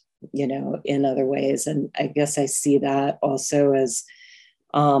distribute, in other ways. And I guess I see that also as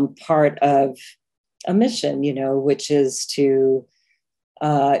part of a mission, which is to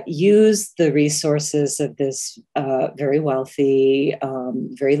use the resources of this very wealthy,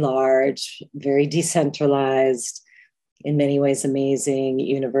 very large, very decentralized, in many ways amazing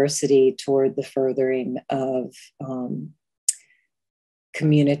university toward the furthering of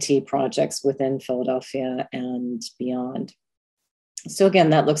community projects within Philadelphia and beyond. So again,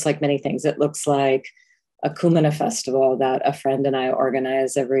 that looks like many things. It looks like a Kumina festival that a friend and I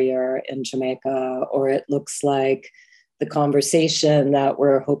organize every year in Jamaica, or it looks like the conversation that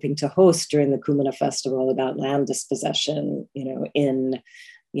we're hoping to host during the Kumina festival about land dispossession, in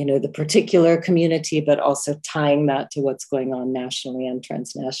the particular community, but also tying that to what's going on nationally and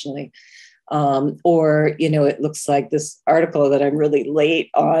transnationally. Or, it looks like this article that I'm really late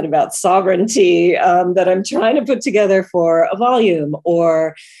on about sovereignty that I'm trying to put together for a volume,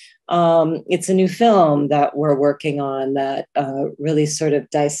 or it's a new film that we're working on that really sort of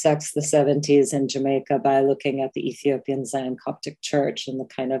dissects the 70s in Jamaica by looking at the Ethiopian Zion Coptic Church and the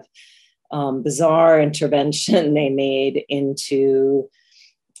kind of bizarre intervention they made into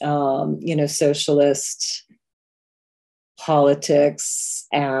socialist politics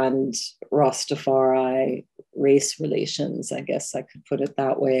and Rastafari race relations, I guess I could put it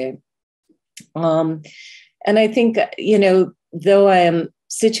that way. And I think, though I am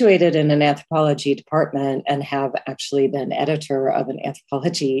situated in an anthropology department and have actually been editor of an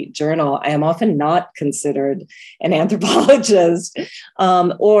anthropology journal, I am often not considered an anthropologist.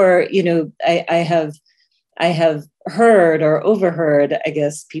 I have heard or overheard, I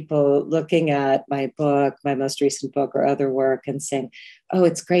guess, people looking at my book, my most recent book or other work and saying, oh,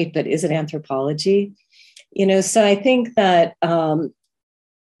 it's great, but is it anthropology? So I think that, and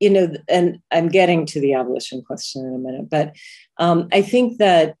I'm getting to the abolition question in a minute, but I think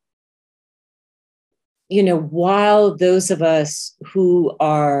that, while those of us who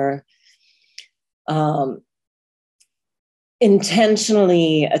are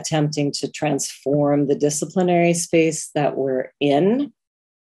intentionally attempting to transform the disciplinary space that we're in,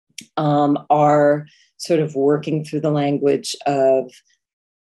 are sort of working through the language of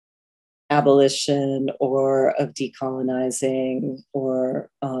abolition or of decolonizing or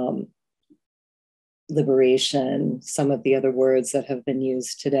liberation, some of the other words that have been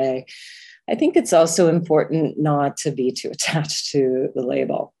used today. I think it's also important not to be too attached to the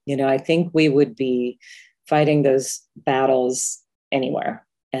label. I think we would be fighting those battles anywhere,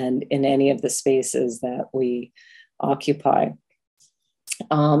 and in any of the spaces that we occupy.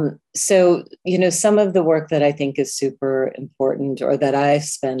 So, some of the work that I think is super important, or that I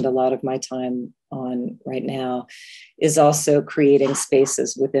spend a lot of my time on right now, is also creating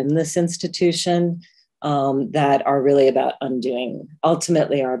spaces within this institution that are really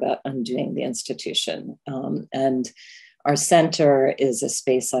ultimately are about undoing the institution. And our center is a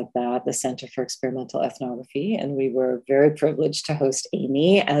space like that, the Center for Experimental Ethnography. And we were very privileged to host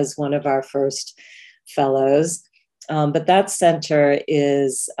Aimee as one of our first fellows. But that center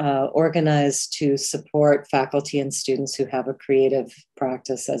is organized to support faculty and students who have a creative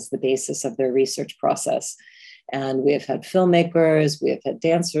practice as the basis of their research process. And we have had filmmakers, we have had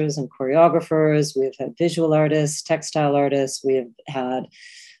dancers and choreographers, we have had visual artists, textile artists, we have had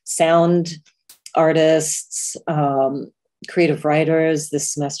sound artists, creative writers.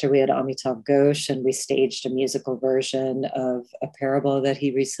 This semester we had Amitav Ghosh, and we staged a musical version of a parable that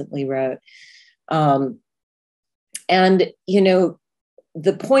he recently wrote. And,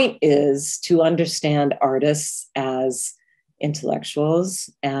 the point is to understand artists as intellectuals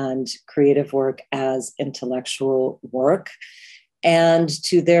and creative work as intellectual work, and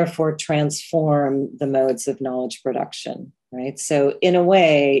to therefore transform the modes of knowledge production, right? So in a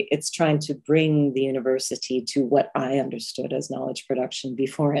way, it's trying to bring the university to what I understood as knowledge production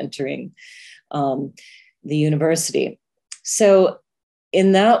before entering the university. So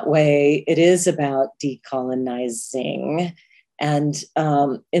in that way, it is about decolonizing. And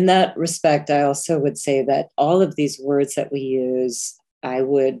in that respect, I also would say that all of these words that we use, I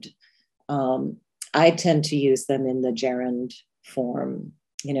tend to use them in the gerund form,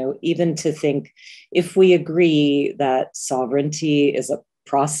 even to think, if we agree that sovereignty is a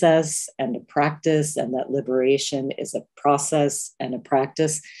process and a practice, and that liberation is a process and a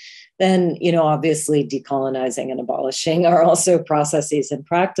practice, then, obviously decolonizing and abolishing are also processes and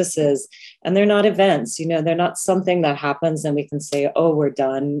practices, and they're not events. They're not something that happens and we can say, oh, we're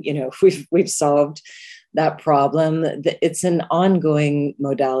done. We've solved that problem. It's an ongoing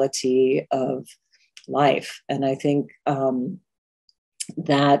modality of life. And I think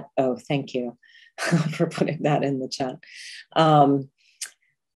that, thank you for putting that in the chat.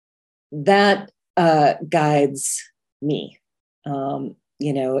 That guides me.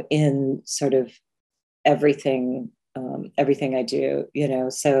 In sort of everything I do,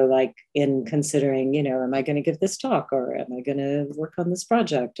 so like in considering, am I going to give this talk, or am I going to work on this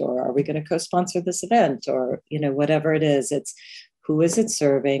project, or are we going to co-sponsor this event, or, whatever it is, it's who is it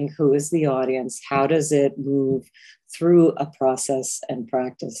serving, who is the audience, how does it move through a process and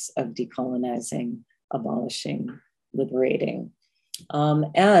practice of decolonizing, abolishing, liberating,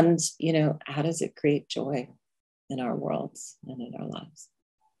 and, how does it create joy in our worlds and in our lives.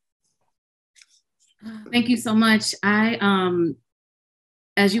 Thank you so much. I,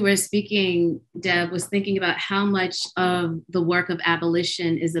 as you were speaking, Deb, was thinking about how much of the work of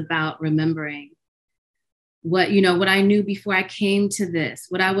abolition is about remembering what I knew before I came to this,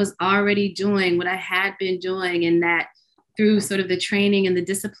 what I was already doing, what I had been doing, and that through sort of the training and the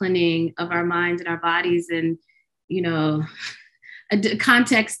disciplining of our minds and our bodies and, a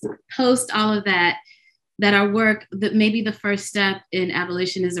context post all of that, that our work, that maybe the first step in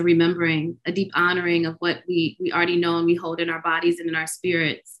abolition is a remembering, a deep honoring of what we already know and we hold in our bodies and in our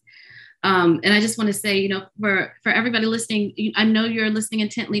spirits. And I just want to say, for everybody listening, I know you're listening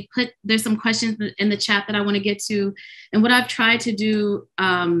intently. There's some questions in the chat that I want to get to. And what I've tried to do,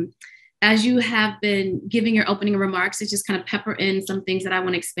 as you have been giving your opening remarks, is just kind of pepper in some things that I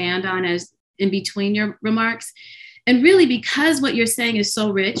want to expand on as in between your remarks. And really, because what you're saying is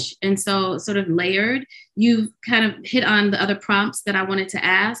so rich and so sort of layered, you've kind of hit on the other prompts that I wanted to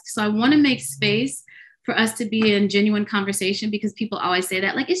ask. So I want to make space for us to be in genuine conversation, because people always say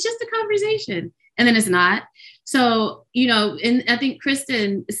that, like, it's just a conversation, and then it's not. So, and I think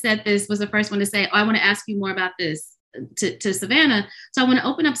Christen was the first one to say, oh, I want to ask you more about this to Savannah. So I want to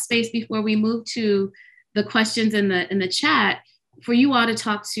open up space before we move to the questions in the chat for you all to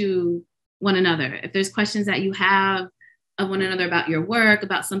talk to one another. If there's questions that you have of one another about your work,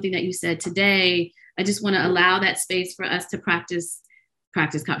 about something that you said today, I just want to allow that space for us to practice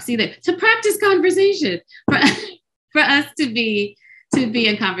conversation, for us to be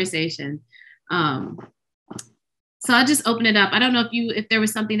in conversation. So I'll just open it up. I don't know if there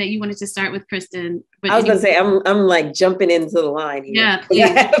was something that you wanted to start with, Christen. I was going to say, I'm like jumping into the line here. Yeah, please. I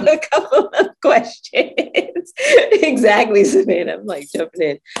have a couple of questions. Exactly, Savannah. I'm like jumping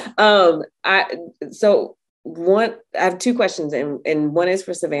in. I have two questions, and one is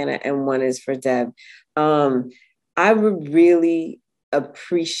for Savannah and one is for Deb. I would really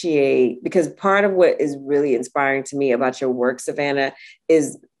appreciate, because part of what is really inspiring to me about your work, Savannah,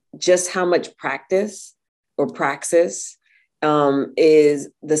 is just how much practice or praxis is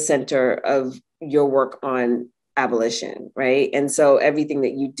the center of your work on abolition, right? And so everything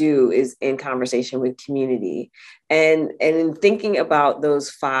that you do is in conversation with community. And in thinking about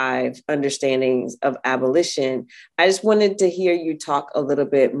those 5 understandings of abolition, I just wanted to hear you talk a little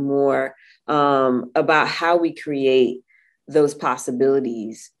bit more about how we create those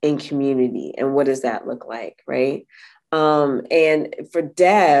possibilities in community and what does that look like, right? And for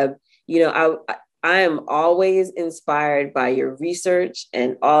Deb, I am always inspired by your research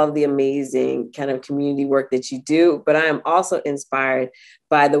and all of the amazing kind of community work that you do, but I am also inspired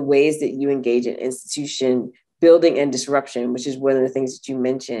by the ways that you engage in institution building and disruption, which is one of the things that you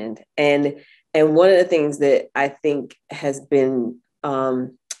mentioned. And one of the things that I think has been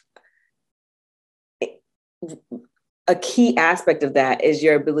a key aspect of that is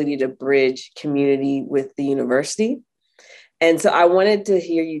your ability to bridge community with the university. And so I wanted to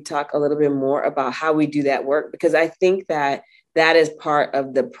hear you talk a little bit more about how we do that work, because I think that that is part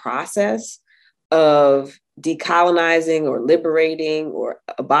of the process of decolonizing or liberating or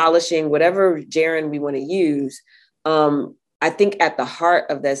abolishing, whatever gerund we want to use. I think at the heart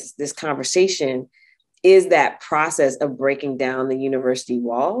of this conversation is that process of breaking down the university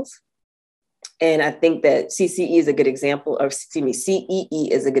walls. And I think that CCE is a good example of, CEE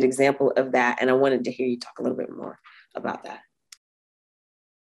is a good example of that. And I wanted to hear you talk a little bit more about that.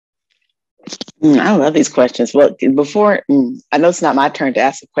 I love these questions. Well, before, I know it's not my turn to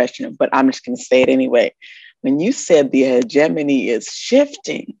ask a question, but I'm just going to say it anyway. When you said the hegemony is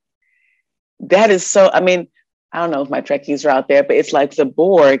shifting, that is so, I don't know if my Trekkies are out there, but it's like the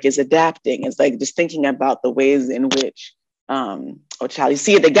Borg is adapting. It's like just thinking about the ways in which, oh, child, you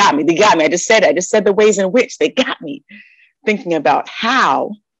see it, they got me. I just said the ways in which they got me. Thinking about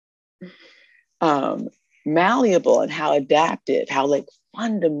how malleable and how adaptive, how like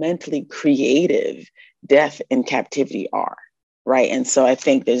fundamentally creative death and captivity are, right? And so I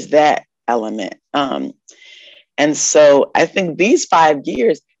think there's that element. And so I think these 5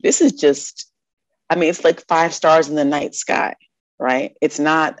 years, this is just, it's like 5 stars in the night sky, right? It's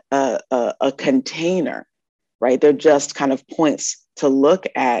not a container, right? They're just kind of points to look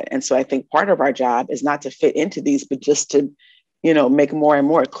at. And so I think part of our job is not to fit into these, but just to make more and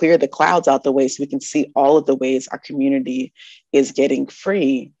more, clear the clouds out the way so we can see all of the ways our community is getting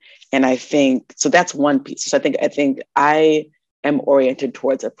free. And I think, so that's one piece. So I think I am oriented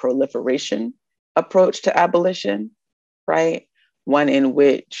towards a proliferation approach to abolition, right? One in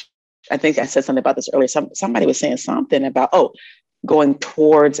which, I think I said something about this earlier. Somebody was saying something about, going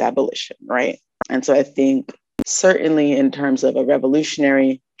towards abolition, right? And so I think certainly in terms of a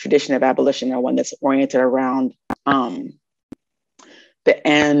revolutionary tradition of abolition, or one that's oriented around the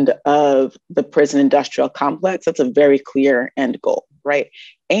end of the prison industrial complex, that's a very clear end goal, right?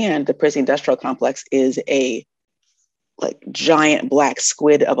 And the prison industrial complex is a giant black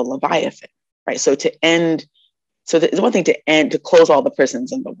squid of a Leviathan, right? So there's one thing to close all the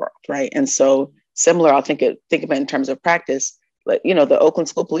prisons in the world, right? And so similar, I'll think of it in terms of practice, the Oakland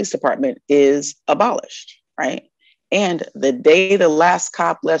School Police Department is abolished, right? And the day the last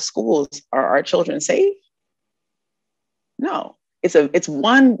cop left schools, are our children safe? No. It's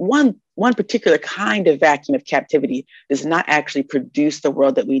one particular kind of vacuum of captivity does not actually produce the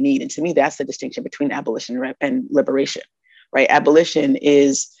world that we need. And to me, that's the distinction between abolition and liberation, right? Abolition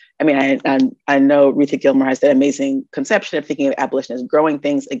is, I know Retha Gilmore has that amazing conception of thinking of abolition as growing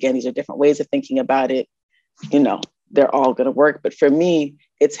things. Again, these are different ways of thinking about it. They're all going to work. But for me,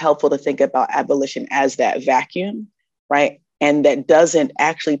 it's helpful to think about abolition as that vacuum, right? And that doesn't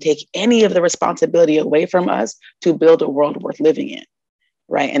actually take any of the responsibility away from us to build a world worth living in,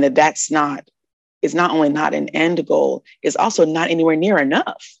 right? And that's not only not an end goal, it's also not anywhere near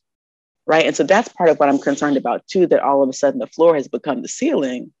enough, right? And so that's part of what I'm concerned about too, that all of a sudden the floor has become the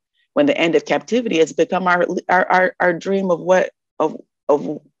ceiling when the end of captivity has become our dream of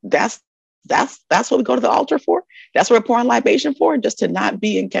that's what we go to the altar for. That's what we're pouring libation for, just to not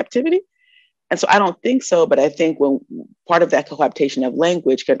be in captivity. And so I don't think so, but I think when part of that cooptation of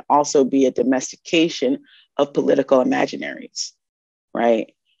language can also be a domestication of political imaginaries,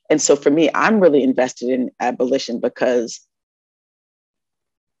 right? And so for me, I'm really invested in abolition because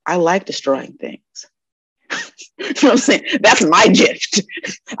I like destroying things. You know what I'm saying? That's my gift.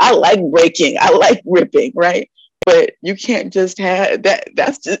 I like breaking, I like ripping, right? But you can't just have that.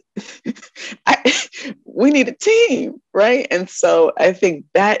 That's just, we need a team, right? And so I think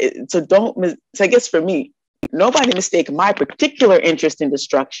so I guess for me, nobody mistake my particular interest in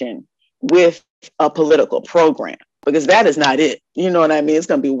destruction with a political program, because that is not it. You know what I mean? It's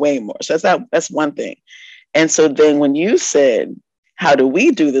going to be way more. So that's one thing. And so then when you said, how do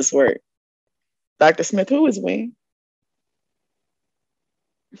we do this work? Dr. Smith, who is we?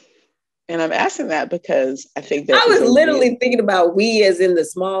 And I'm asking that because I think that I was literally thinking about we as in the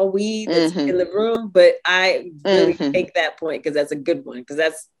small we that's in the room, but I really take that point because that's a good one, because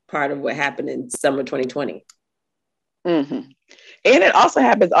that's part of what happened in summer 2020. And it also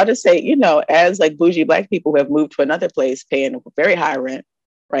happens, I'll just say, you know, as like bougie Black people who have moved to another place paying very high rent,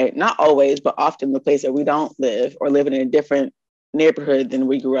 right? Not always, but often the place that we don't live, or living in a different neighborhood than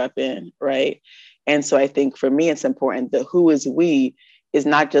we grew up in, right? And so I think for me, it's important that who is we is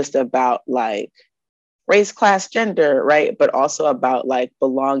not just about like race, class, gender, right? But also about like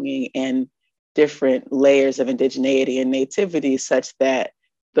belonging and different layers of indigeneity and nativity, such that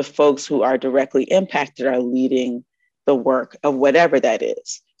the folks who are directly impacted are leading the work of whatever that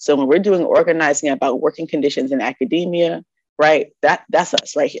is. So when we're doing organizing about working conditions in academia, right? That's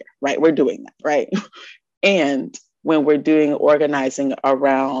us right here, right? We're doing that, right? And when we're doing organizing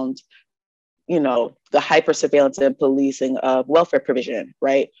around, you know, the hyper surveillance and policing of welfare provision,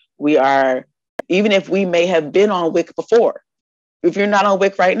 right? We are, even if we may have been on WIC before, if you're not on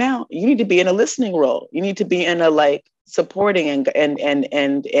WIC right now, you need to be in a listening role. You need to be in a like supporting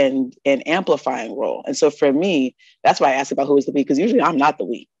and amplifying role. And so for me, that's why I asked about who is the we, because usually I'm not the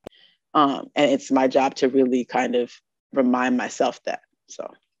we. And it's my job to really kind of remind myself that.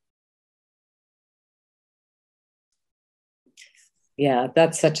 So. Yeah,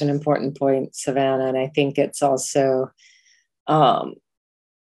 that's such an important point, Savannah. And I think it's also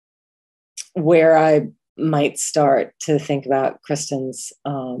where I might start to think about Christen's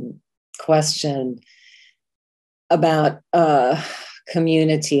question about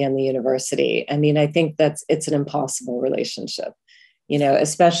community and the university. I mean, I think it's an impossible relationship, you know,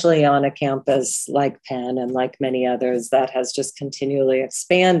 especially on a campus like Penn and like many others that has just continually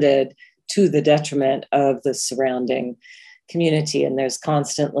expanded to the detriment of the surrounding community. And there's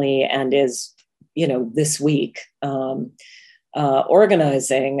constantly, and is, you know, this week,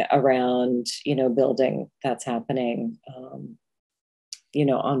 organizing around, you know, building that's happening, you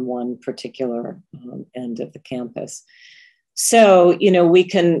know, on one particular end of the campus. So, you know, we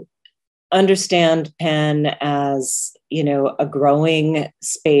can understand Penn as, you know, a growing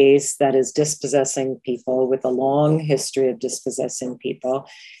space that is dispossessing people with a long history of dispossessing people.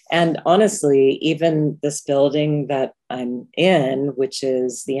 And honestly, even this building that I'm in, which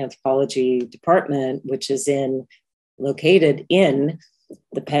is the anthropology department, which is located in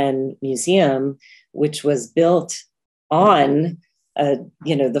the Penn Museum, which was built on,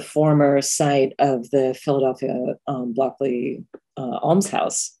 you know, the former site of the Philadelphia Brownlee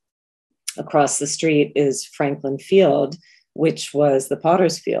Almshouse. Across the street is Franklin Field, which was the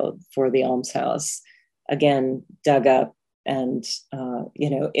potter's field for the almshouse, again, dug up and, you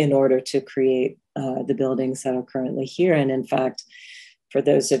know, in order to create the buildings that are currently here. And in fact, for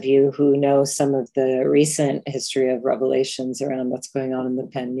those of you who know some of the recent history of revelations around what's going on in the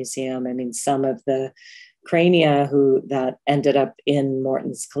Penn Museum, I mean, some of the crania that ended up in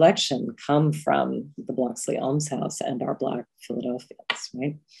Morton's collection come from the Brownlee Almshouse and our Black Philadelphians,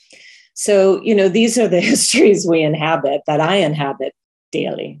 right? So, you know, these are the histories we inhabit, that I inhabit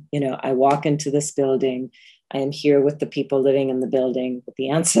daily. You know, I walk into this building, I am here with the people living in the building, with the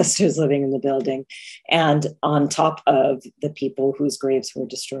ancestors living in the building, and on top of the people whose graves were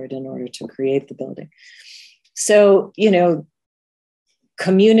destroyed in order to create the building. So, you know,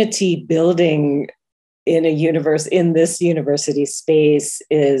 community building in this university space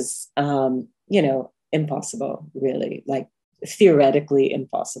is, you know, impossible, really, like theoretically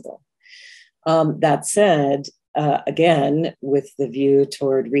impossible. That said, again, with the view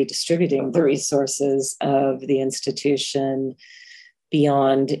toward redistributing the resources of the institution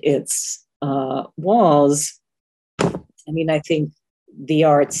beyond its walls, I mean, I think the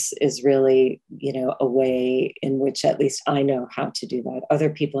arts is really, you know, a way in which at least I know how to do that. Other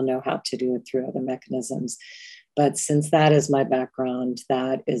people know how to do it through other mechanisms. But since that is my background,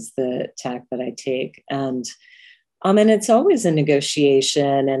 that is the tack that I take. And it's always a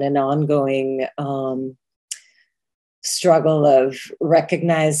negotiation and an ongoing struggle of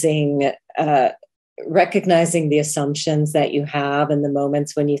recognizing the assumptions that you have in the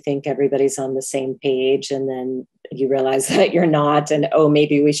moments when you think everybody's on the same page, and then you realize that you're not, and oh,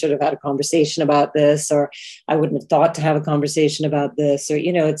 maybe we should have had a conversation about this, or I wouldn't have thought to have a conversation about this, or,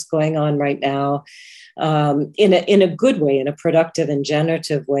 you know, it's going on right now. In a good way, in a productive and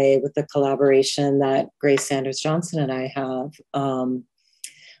generative way, with the collaboration that Grace Sanders Johnson and I have on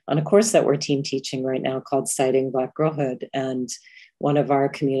a course that we're team teaching right now called Citing Black Girlhood. And one of our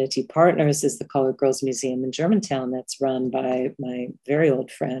community partners is the Colored Girls Museum in Germantown that's run by my very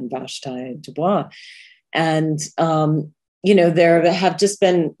old friend, Vashti Dubois. And, there have just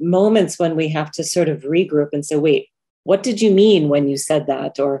been moments when we have to sort of regroup and say, wait, what did you mean when you said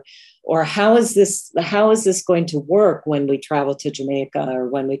that? Or how is this going to work when we travel to Jamaica or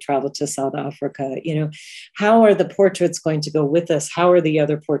when we travel to South Africa? How are the portraits going to go with us? How are the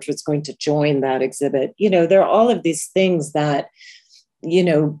other portraits going to join that exhibit? There are all of these things that,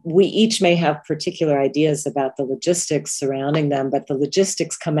 we each may have particular ideas about the logistics surrounding them, but the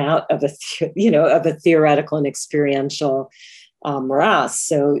logistics come out of a theoretical and experiential morass.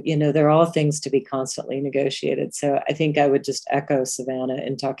 So, there are all things to be constantly negotiated. So I think I would just echo Savannah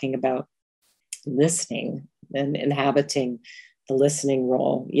in talking about listening and inhabiting the listening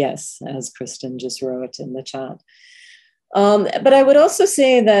role. Yes, as Christen just wrote in the chat. But I would also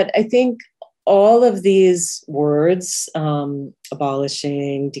say that I think all of these words,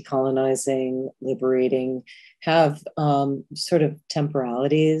 abolishing, decolonizing, liberating, have sort of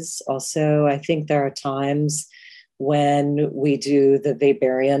temporalities. Also, I think there are times when we do the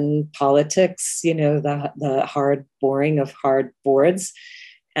Weberian politics, the hard boring of hard boards.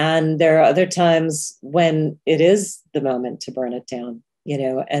 And there are other times when it is the moment to burn it down,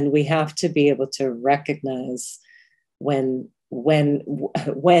 and we have to be able to recognize when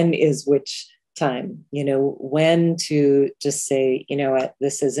is which time, when to just say, what,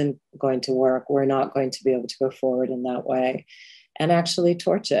 this isn't going to work. We're not going to be able to go forward in that way, and actually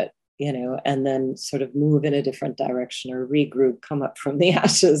torch it. And then sort of move in a different direction or regroup, come up from the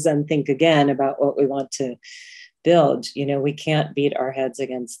ashes and think again about what we want to build. We can't beat our heads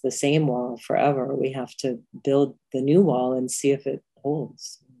against the same wall forever. We have to build the new wall and see if it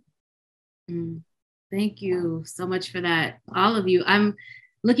holds. Thank you so much for that, all of you. I'm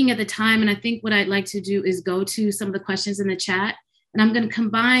looking at the time, and I think what I'd like to do is go to some of the questions in the chat. And I'm going to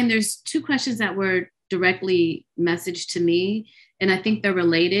combine, there's two questions that were directly messaged to me, and I think they're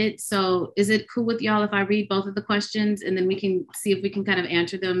related. So is it cool with y'all if I read both of the questions and then we can see if we can kind of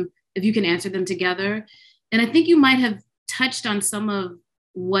answer them, if you can answer them together? And I think you might have touched on some of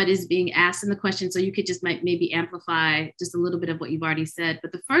what is being asked in the question, so you could just maybe amplify just a little bit of what you've already said.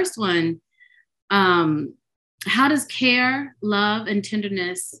 But the first one, how does care, love, and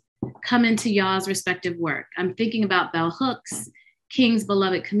tenderness come into y'all's respective work? I'm thinking about Bell Hooks, King's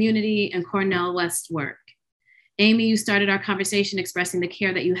beloved community, and Cornel West's work. Aimee, you started our conversation expressing the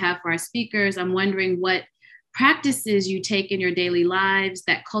care that you have for our speakers. I'm wondering what practices you take in your daily lives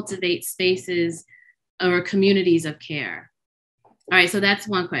that cultivate spaces or communities of care. All right, so that's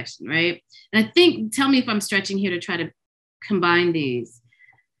one question, right? And I think, tell me if I'm stretching here to try to combine these.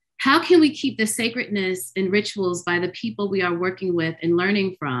 How can we keep the sacredness and rituals by the people we are working with and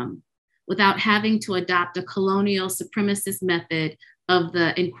learning from without having to adopt a colonial supremacist method of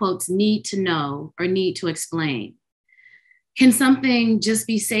the, in quotes, need to know or need to explain? Can something just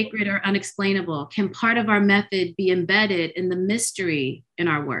be sacred or unexplainable? Can part of our method be embedded in the mystery in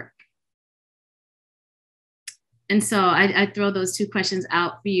our work? And so I throw those two questions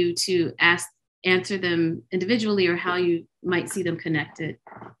out for you to answer them individually or how you might see them connected.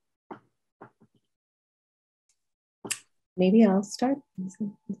 Maybe I'll start.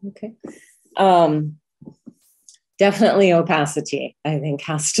 Okay. Definitely opacity, I think,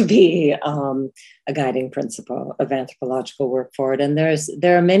 has to be a guiding principle of anthropological work forward. And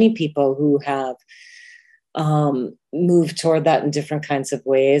there are many people who have moved toward that in different kinds of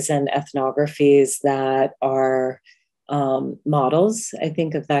ways, and ethnographies that are models, I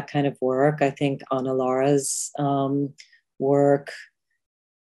think, of that kind of work. I think Ana Lara's work,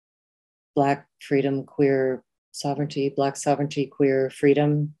 Black Freedom, Queer Sovereignty, Black Sovereignty, Queer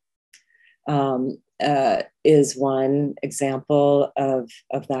Freedom, is one example of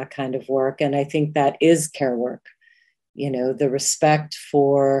that kind of work. And I think that is care work, the respect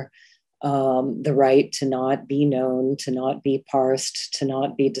for the right to not be known, to not be parsed, to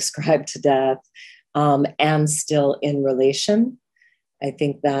not be described to death, and still in relation. I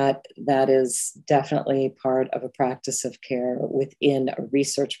think that is definitely part of a practice of care within a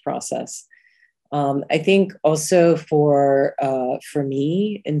research process. I think also for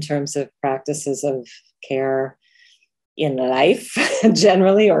me, in terms of practices of care in life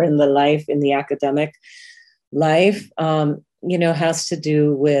generally, or in the academic life, has to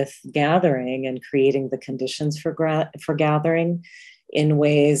do with gathering and creating the conditions for gathering in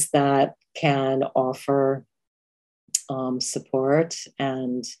ways that can offer support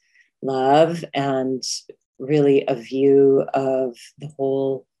and love and really a view of the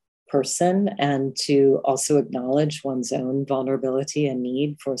whole person, and to also acknowledge one's own vulnerability and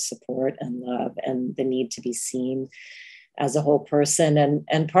need for support and love and the need to be seen as a whole person.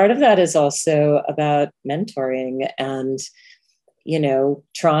 And part of that is also about mentoring and,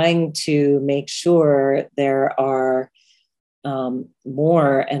 trying to make sure there are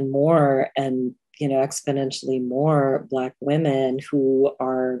more and more and, exponentially more Black women who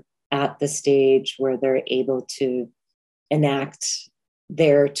are at the stage where they're able to enact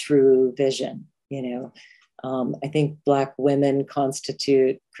their true vision. I think Black women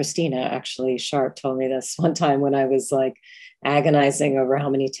constitute, Christina actually Sharp told me this one time when I was like agonizing over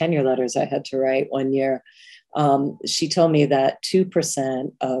how many tenure letters I had to write one year. She told me that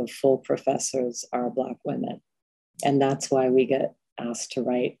 2% of full professors are Black women. And that's why we get asked to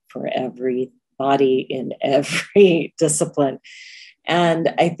write for everybody in every discipline.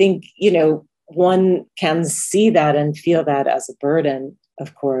 And I think, one can see that and feel that as a burden,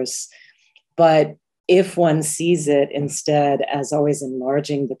 of course. But if one sees it instead as always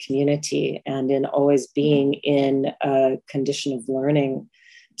enlarging the community and in always being in a condition of learning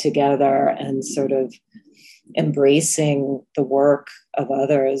together and sort of embracing the work of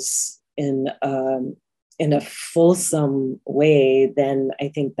others in a fulsome way, then I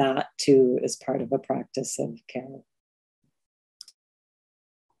think that too is part of a practice of care.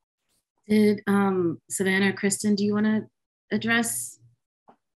 Did Savannah or Christen, do you want to address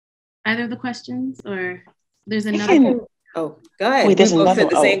either of the questions, or there's another? Oh, go ahead. Wait, there's we both another said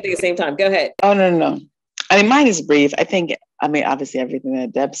the same thing at the same time. Go ahead. Oh, no. I mean, mine is brief. Obviously everything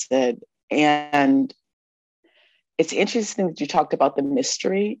that Deb said. And it's interesting that you talked about the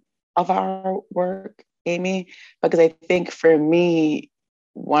mystery of our work, Aimee, because I think for me,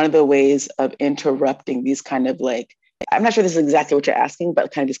 one of the ways of interrupting these kind of I'm not sure this is exactly what you're asking,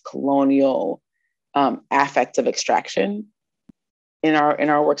 but kind of these colonial affects of extraction in our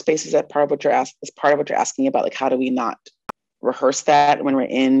workspaces. That part of what you're asking about, how do we not rehearse that when we're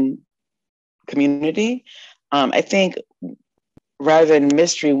in community? I think rather than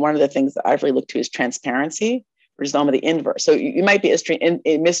mystery, one of the things that I've really looked to is transparency, which is almost the inverse. So you might be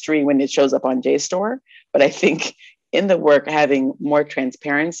a mystery when it shows up on JSTOR, but I think in the work having more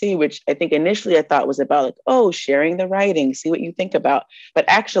transparency, which I think initially I thought was about sharing the writing, see what you think about, but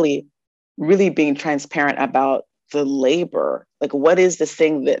actually really being transparent about the labor. What is this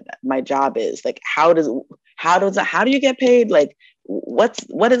thing that my job is? How do you get paid?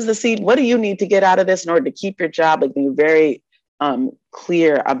 What is the seed? What do you need to get out of this in order to keep your job? Being very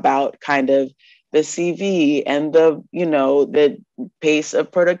clear about kind of the CV and the pace of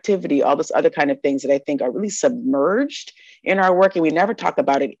productivity, all this other kind of things that I think are really submerged in our work. And we never talk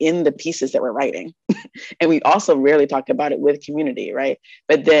about it in the pieces that we're writing. And we also rarely talk about it with community, right?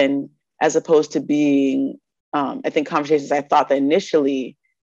 But then as opposed to being, I think conversations I thought that initially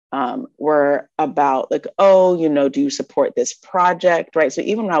were about do you support this project, right? So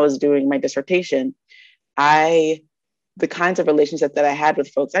even when I was doing my dissertation, the kinds of relationships that I had with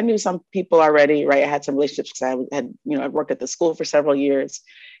folks, I knew some people already, right? I had some relationships because I worked at the school for several years.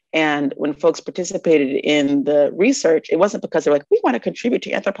 And when folks participated in the research, it wasn't because they're we want to contribute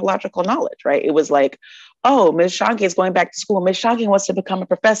to anthropological knowledge, right? It was oh, Ms. Shange is going back to school. Ms. Shange wants to become a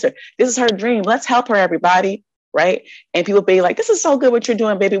professor. This is her dream. Let's help her, everybody, right? And people be this is so good what you're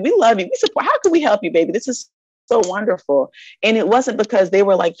doing, baby. We love you. We support. How can we help you, baby? This is so wonderful. And it wasn't because they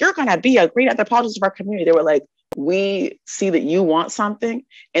were you're going to be a great anthropologist of our community. They were we see that you want something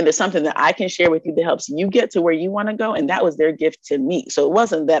and there's something that I can share with you that helps you get to where you want to go. And that was their gift to me. So it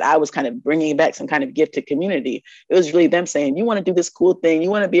wasn't that I was kind of bringing back some kind of gift to community. It was really them saying, you want to do this cool thing. You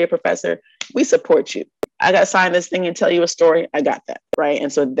want to be a professor. We support you. I got to sign this thing and tell you a story. I got that. Right.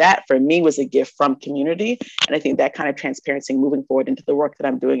 And so that for me was a gift from community. And I think that kind of transparency moving forward into the work that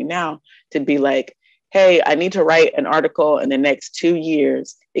I'm doing now to be hey, I need to write an article in the next 2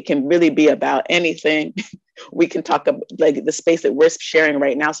 years. It can really be about anything. We can talk about the space that we're sharing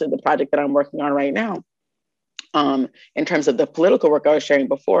right now. So the project that I'm working on right now, in terms of the political work I was sharing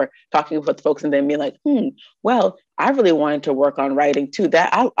before, talking with folks and then being well, I really wanted to work on writing too.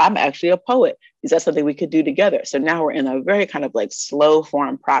 I'm actually a poet. Is that something we could do together? So now we're in a very kind of slow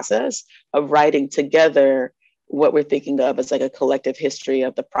form process of writing together what we're thinking of as a collective history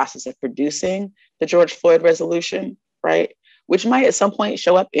of the process of producing the George Floyd resolution, right? Which might at some point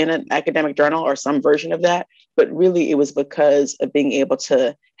show up in an academic journal or some version of that. But really it was because of being able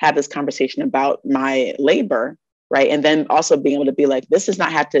to have this conversation about my labor, right? And then also being able to be this does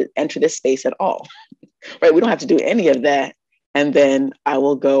not have to enter this space at all, right? We don't have to do any of that. And then I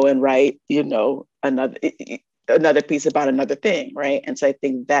will go and write, another piece about another thing, right? And so I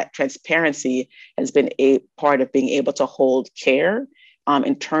think that transparency has been a part of being able to hold care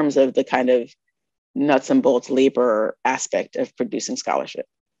in terms of the kind of nuts and bolts labor aspect of producing scholarship.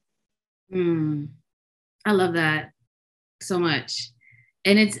 I love that. so much.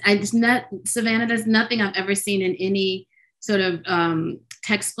 And it's not, Savannah, there's nothing I've ever seen in any sort of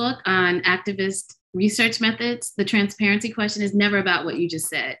textbook on activist research methods. The transparency question is never about what you just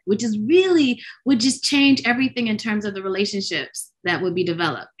said, which is really would just change everything in terms of the relationships that would be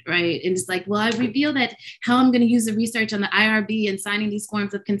developed, right? And it's like, well, I reveal that how I'm going to use the research on the IRB and signing these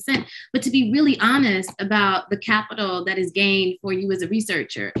forms of consent, but to be really honest about the capital that is gained for you as a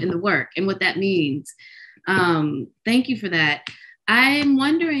researcher in the work and what that means. Thank you for that. I'm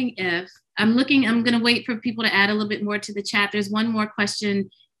wondering if, I'm going to wait for people to add a little bit more to the chat. There's one more question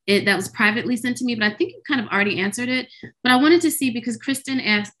that was privately sent to me, but I think you kind of already answered it. But I wanted to see, because Christen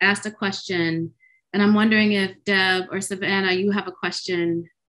asked a question, and I'm wondering if Deb or Savannah, you have a question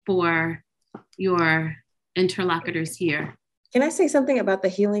for your interlocutors here. Can I say something about the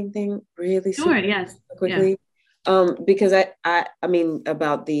healing thing really Sure, yes. quickly? Yeah. Because I mean,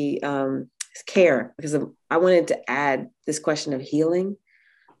 about the care, because I wanted to add this question of healing,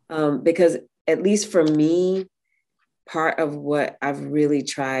 because at least for me, part of what I've really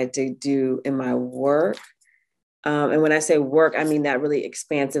tried to do in my work, and when I say work, I mean that really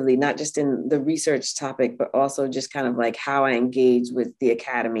expansively, not just in the research topic, but also just kind of like how I engage with the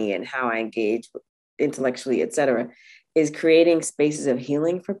academy and how I engage intellectually, et cetera, is creating spaces of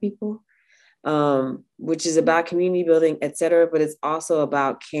healing for people, which is about community building, et cetera, but it's also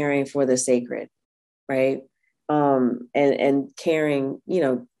about caring for the sacred, right? And caring,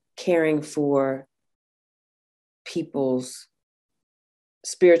 caring for people's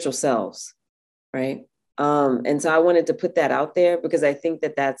spiritual selves, right? And so I wanted to put that out there because I think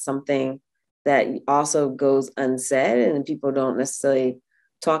that that's something that also goes unsaid and people don't necessarily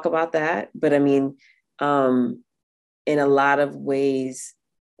talk about that. But I mean, in a lot of ways,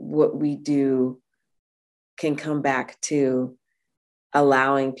 what we do can come back to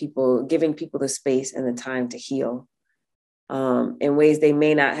allowing people, giving people the space and the time to heal in ways they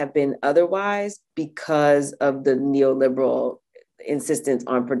may not have been otherwise because of the neoliberal insistence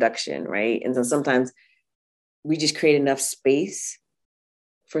on production, right? And so sometimes we just create enough space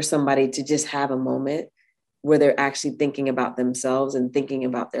for somebody to just have a moment where they're actually thinking about themselves and thinking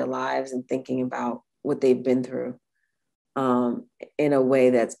about their lives and thinking about what they've been through in a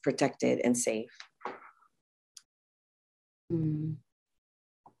way that's protected and safe. Mm.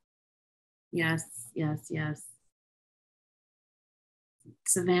 Yes, yes, yes.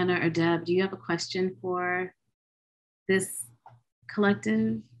 Savannah or Deb, do you have a question for this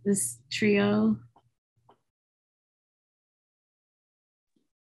collective, this trio?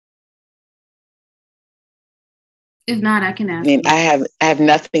 If not, I can ask. I mean, I have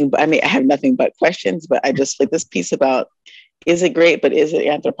nothing but questions, but I just like this piece about, is it great, but is it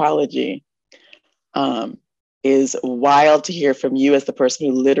anthropology? Is wild to hear from you as the person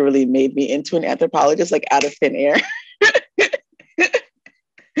who literally made me into an anthropologist, like out of thin air.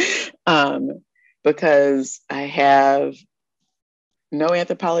 Because I have no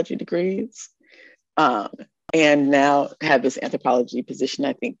anthropology degrees. And now have this anthropology position,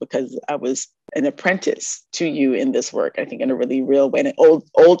 I think, because I was an apprentice to you in this work, I think in a really real way, an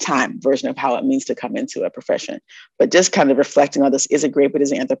old time version of how it means to come into a profession. But just kind of reflecting on this, is it great, but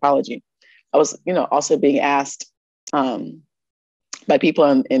is it anthropology? I was, also being asked by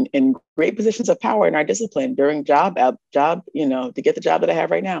people in great positions of power in our discipline during job, to get the job that I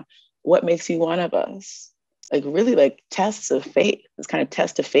have right now. What makes you one of us? Like really like tests of faith, this kind of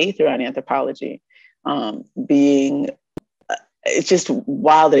test of faith around anthropology. It's just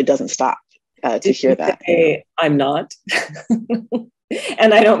wild that it doesn't stop to hear that. I'm not.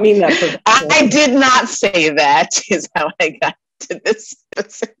 And I don't mean that. I did not say that is how I got to this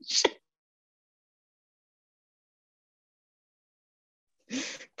position.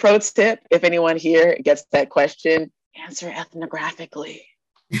 Pro tip, if anyone here gets that question, answer ethnographically.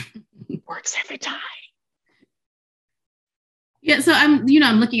 Works every time. Yeah, so I'm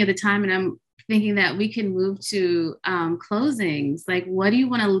looking at the time and I'm thinking that we can move to closings. Like, what do you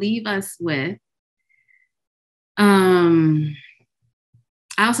want to leave us with? I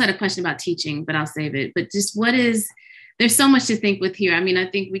also had a question about teaching, but I'll save it. But just there's so much to think with here. I mean, I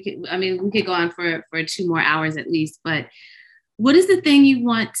think we could go on for 2 more hours at least, but what is the thing you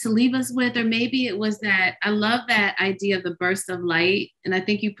want to leave us with? Or maybe it was that, I love that idea of the burst of light. And I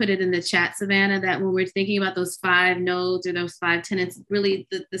think you put it in the chat, Savannah, that when we're thinking about those 5 nodes or those 5 tenets, really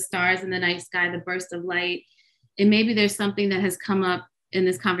the stars in the night sky, the burst of light. And maybe there's something that has come up in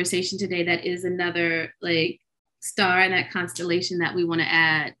this conversation today that is another like star in that constellation that we want to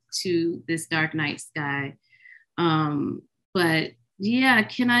add to this dark night sky. But yeah,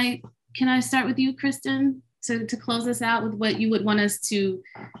 can I start with you, Christen? To close us out with what you would want us to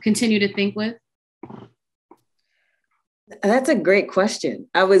continue to think with? That's a great question.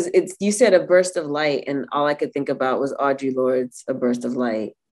 You said a burst of light, and all I could think about was Audre Lorde's A Burst of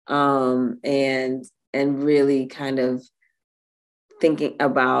Light. And really kind of thinking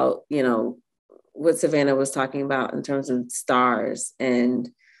about, what Savannah was talking about in terms of stars and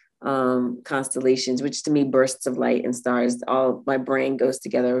constellations, which to me, bursts of light and stars, all my brain goes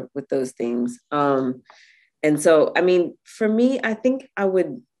together with those themes. And so, I mean, for me, I think I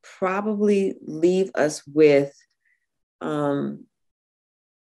would probably leave us with the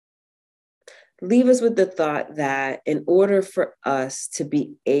thought that in order for us to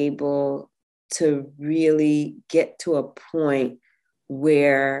be able to really get to a point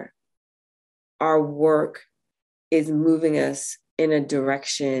where our work is moving us in a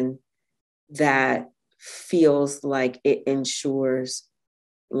direction that feels like it ensures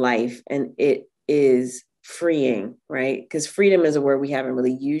life and it is freeing, right? Because freedom is a word we haven't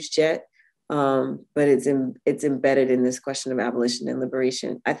really used yet, but it's embedded in this question of abolition and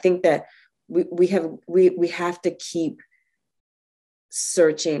liberation. I think that we have to keep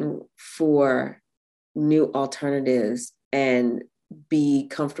searching for new alternatives and be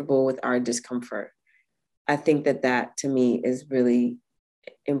comfortable with our discomfort. I think that to me is really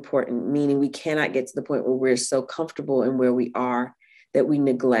important, meaning we cannot get to the point where we're so comfortable in where we are that we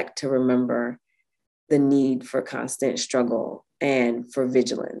neglect to remember the need for constant struggle and for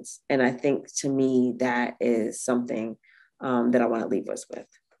vigilance. And I think to me, that is something that I want to leave us with.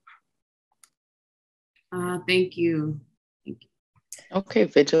 Thank you. Okay,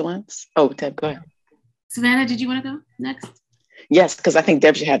 vigilance. Oh, Deb, go ahead. Savannah, did you want to go next? Yes, because I think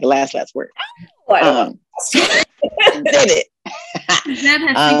Deb should have the last word. Did it. Deb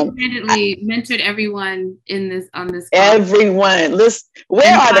has single-handedly mentored everyone on this. Everyone, listen.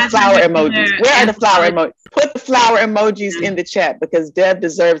 Where are the flower emojis? Where are the flower emojis? Put the flower emojis in the chat because Deb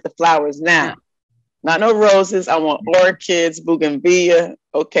deserves the flowers now. Yeah. Not no roses. I want orchids, bougainvillea.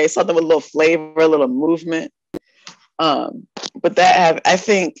 Okay, something with a little flavor, a little movement. But I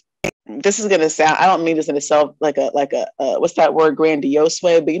think this is gonna sound. I don't mean this in itself like a what's that word, grandiose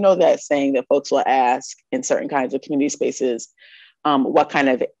way, but you know that saying that folks will ask in certain kinds of community spaces, what kind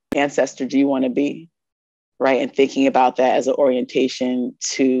of ancestor do you want to be, right? And thinking about that as an orientation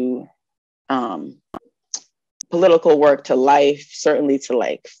to political work, to life, certainly to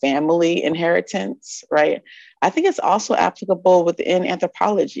like family inheritance, right? I think it's also applicable within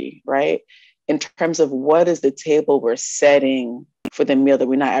anthropology, right? In terms of what is the table we're setting for the meal that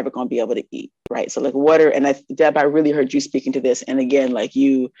we're not ever going to be able to eat, right? So like Deb, I really heard you speaking to this. And again, like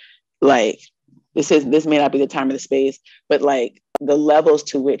this may not be the time or the space, but like the levels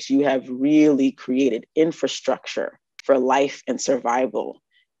to which you have really created infrastructure for life and survival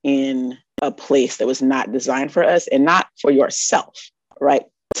in a place that was not designed for us and not for yourself, right?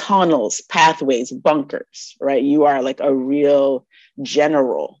 Tunnels, pathways, bunkers, right? You are like a real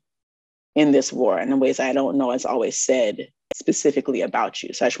general in this war in ways I don't know is always said specifically about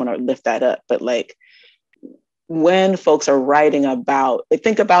you. So I just want to lift that up. But like when folks are writing about, like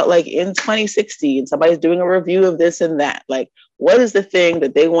think about like in 2016, somebody's doing a review of this and that, like what is the thing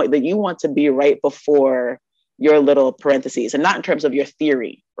that you want to be right before your little parentheses, and not in terms of your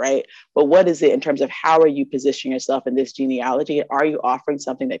theory, right? But what is it in terms of how are you positioning yourself in this genealogy? Are you offering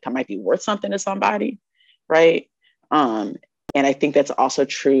something that might be worth something to somebody, right? And I think that's also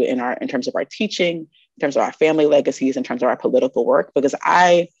true in terms of our teaching, in terms of our family legacies, in terms of our political work, because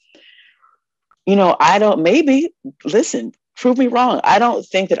prove me wrong. I don't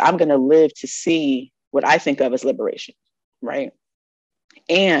think that I'm going to live to see what I think of as liberation, right?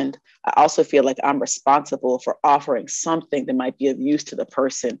 And I also feel like I'm responsible for offering something that might be of use to the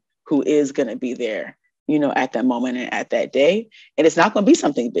person who is going to be there, at that moment and at that day. And it's not going to be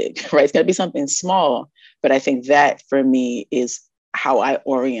something big, right? It's going to be something small. But I think that for me is how I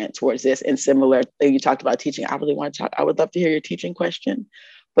orient towards this. And similar, you talked about teaching. I would love to hear your teaching question.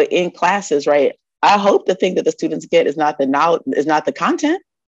 But in classes, right, I hope the thing that the students get is not the knowledge, is not the content,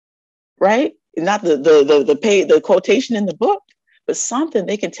 right? Not the quotation in the book, but something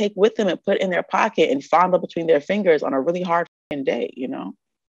they can take with them and put in their pocket and fondle between their fingers on a really hard day,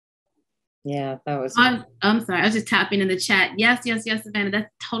 Yeah, that was. I'm sorry. I was just tapping in the chat. Yes, Savannah.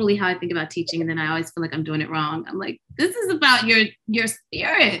 That's totally how I think about teaching, and then I always feel like I'm doing it wrong. I'm like, this is about your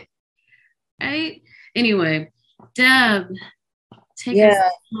spirit, right? Anyway, Deb, take us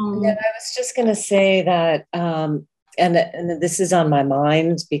home. Yeah, I was just going to say that, and this is on my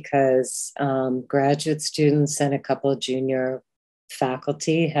mind because graduate students and a couple of junior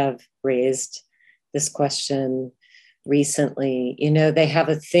faculty have raised this question recently. They have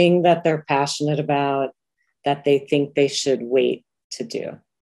a thing that they're passionate about that they think they should wait to do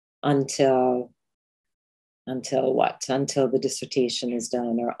until Until what? Until the dissertation is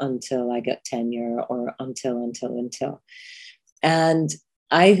done, or until I get tenure, or until. And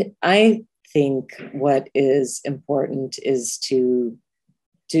I think what is important is to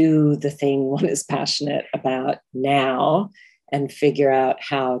do the thing one is passionate about now and figure out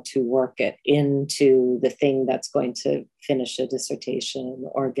how to work it into the thing that's going to finish a dissertation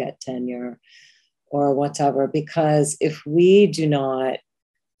or get tenure or whatever. Because if we do not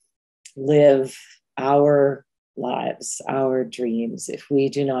live our lives, our dreams, if we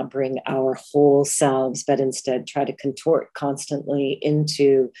do not bring our whole selves, but instead try to contort constantly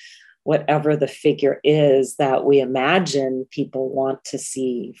into whatever the figure is that we imagine people want to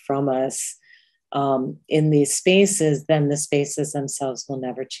see from us in these spaces, then the spaces themselves will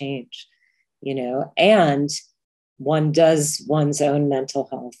never change, and one does one's own mental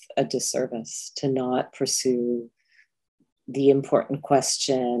health a disservice to not pursue the important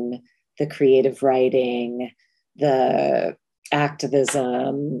question, the creative writing, the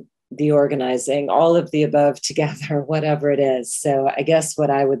activism, the organizing, all of the above together, whatever it is. So I guess what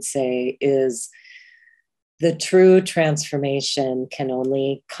I would say is the true transformation can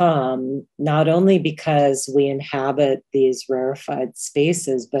only come not only because we inhabit these rarefied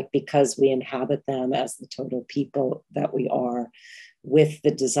spaces, but because we inhabit them as the total people that we are, with the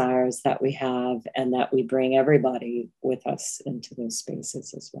desires that we have, and that we bring everybody with us into those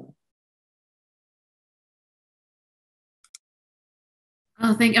spaces as well.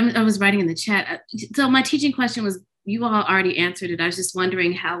 Oh, I was writing in the chat. So my teaching question was, you all already answered it. I was just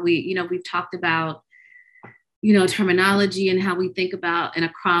wondering how we've talked about, terminology and how we think about and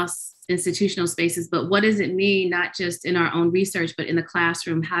across institutional spaces, but what does it mean, not just in our own research, but in the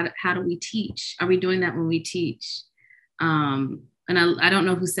classroom? How do we teach? Are we doing that when we teach? And I don't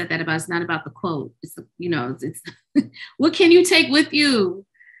know who said that about, it's not about the quote. It's what can you take with you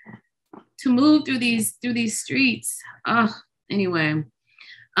to move through these streets? Anyway.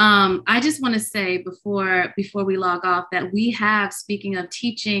 I just want to say before we log off that we have, speaking of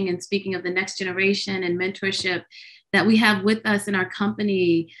teaching and speaking of the next generation and mentorship, that we have with us in our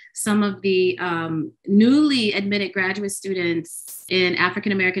company some of the newly admitted graduate students in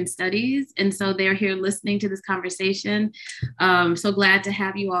African American studies. And so they're here listening to this conversation. So glad to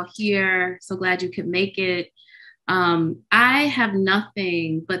have you all here. So glad you could make it. I have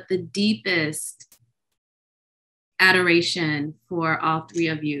nothing but the deepest adoration for all three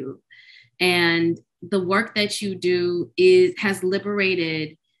of you. And the work that you do has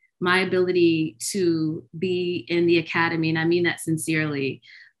liberated my ability to be in the academy. And I mean that sincerely.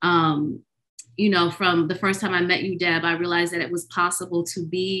 From the first time I met you, Deb, I realized that it was possible to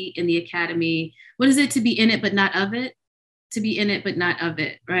be in the academy. What is it to be in it, but not of it? To be in it, but not of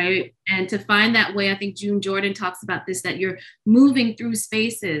it, right? And to find that way, I think June Jordan talks about this, that you're moving through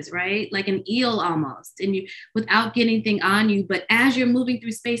spaces, right? Like an eel almost, and you, without getting anything on you, but as you're moving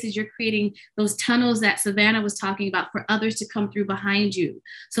through spaces, you're creating those tunnels that Savannah was talking about for others to come through behind you.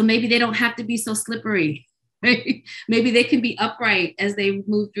 So maybe they don't have to be so slippery, right? Maybe they can be upright as they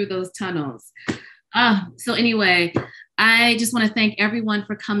move through those tunnels. So anyway, I just want to thank everyone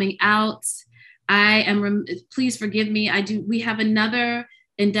for coming out. Please forgive me. We have another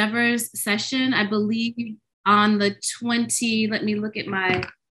Endeavors session, I believe on the 20,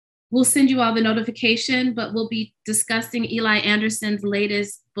 we'll send you all the notification, but we'll be discussing Eli Anderson's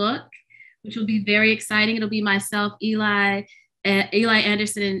latest book, which will be very exciting. It'll be myself, Eli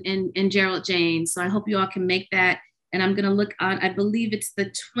Anderson, and Gerald James. So I hope you all can make that. And I'm gonna look on, I believe it's the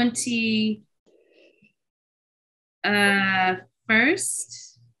 21st.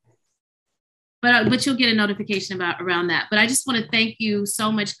 But you'll get a notification around that. But I just want to thank you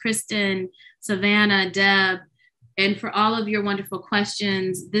so much, Christen, Savannah, Deb, and for all of your wonderful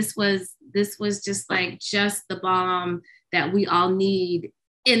questions. This was just the balm that we all need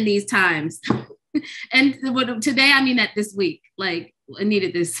in these times. And today, I mean that this week, I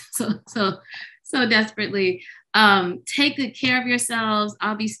needed this so desperately. Take good care of yourselves.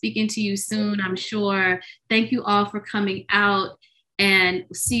 I'll be speaking to you soon, I'm sure. Thank you all for coming out. And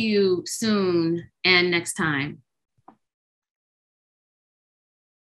see you soon and next time.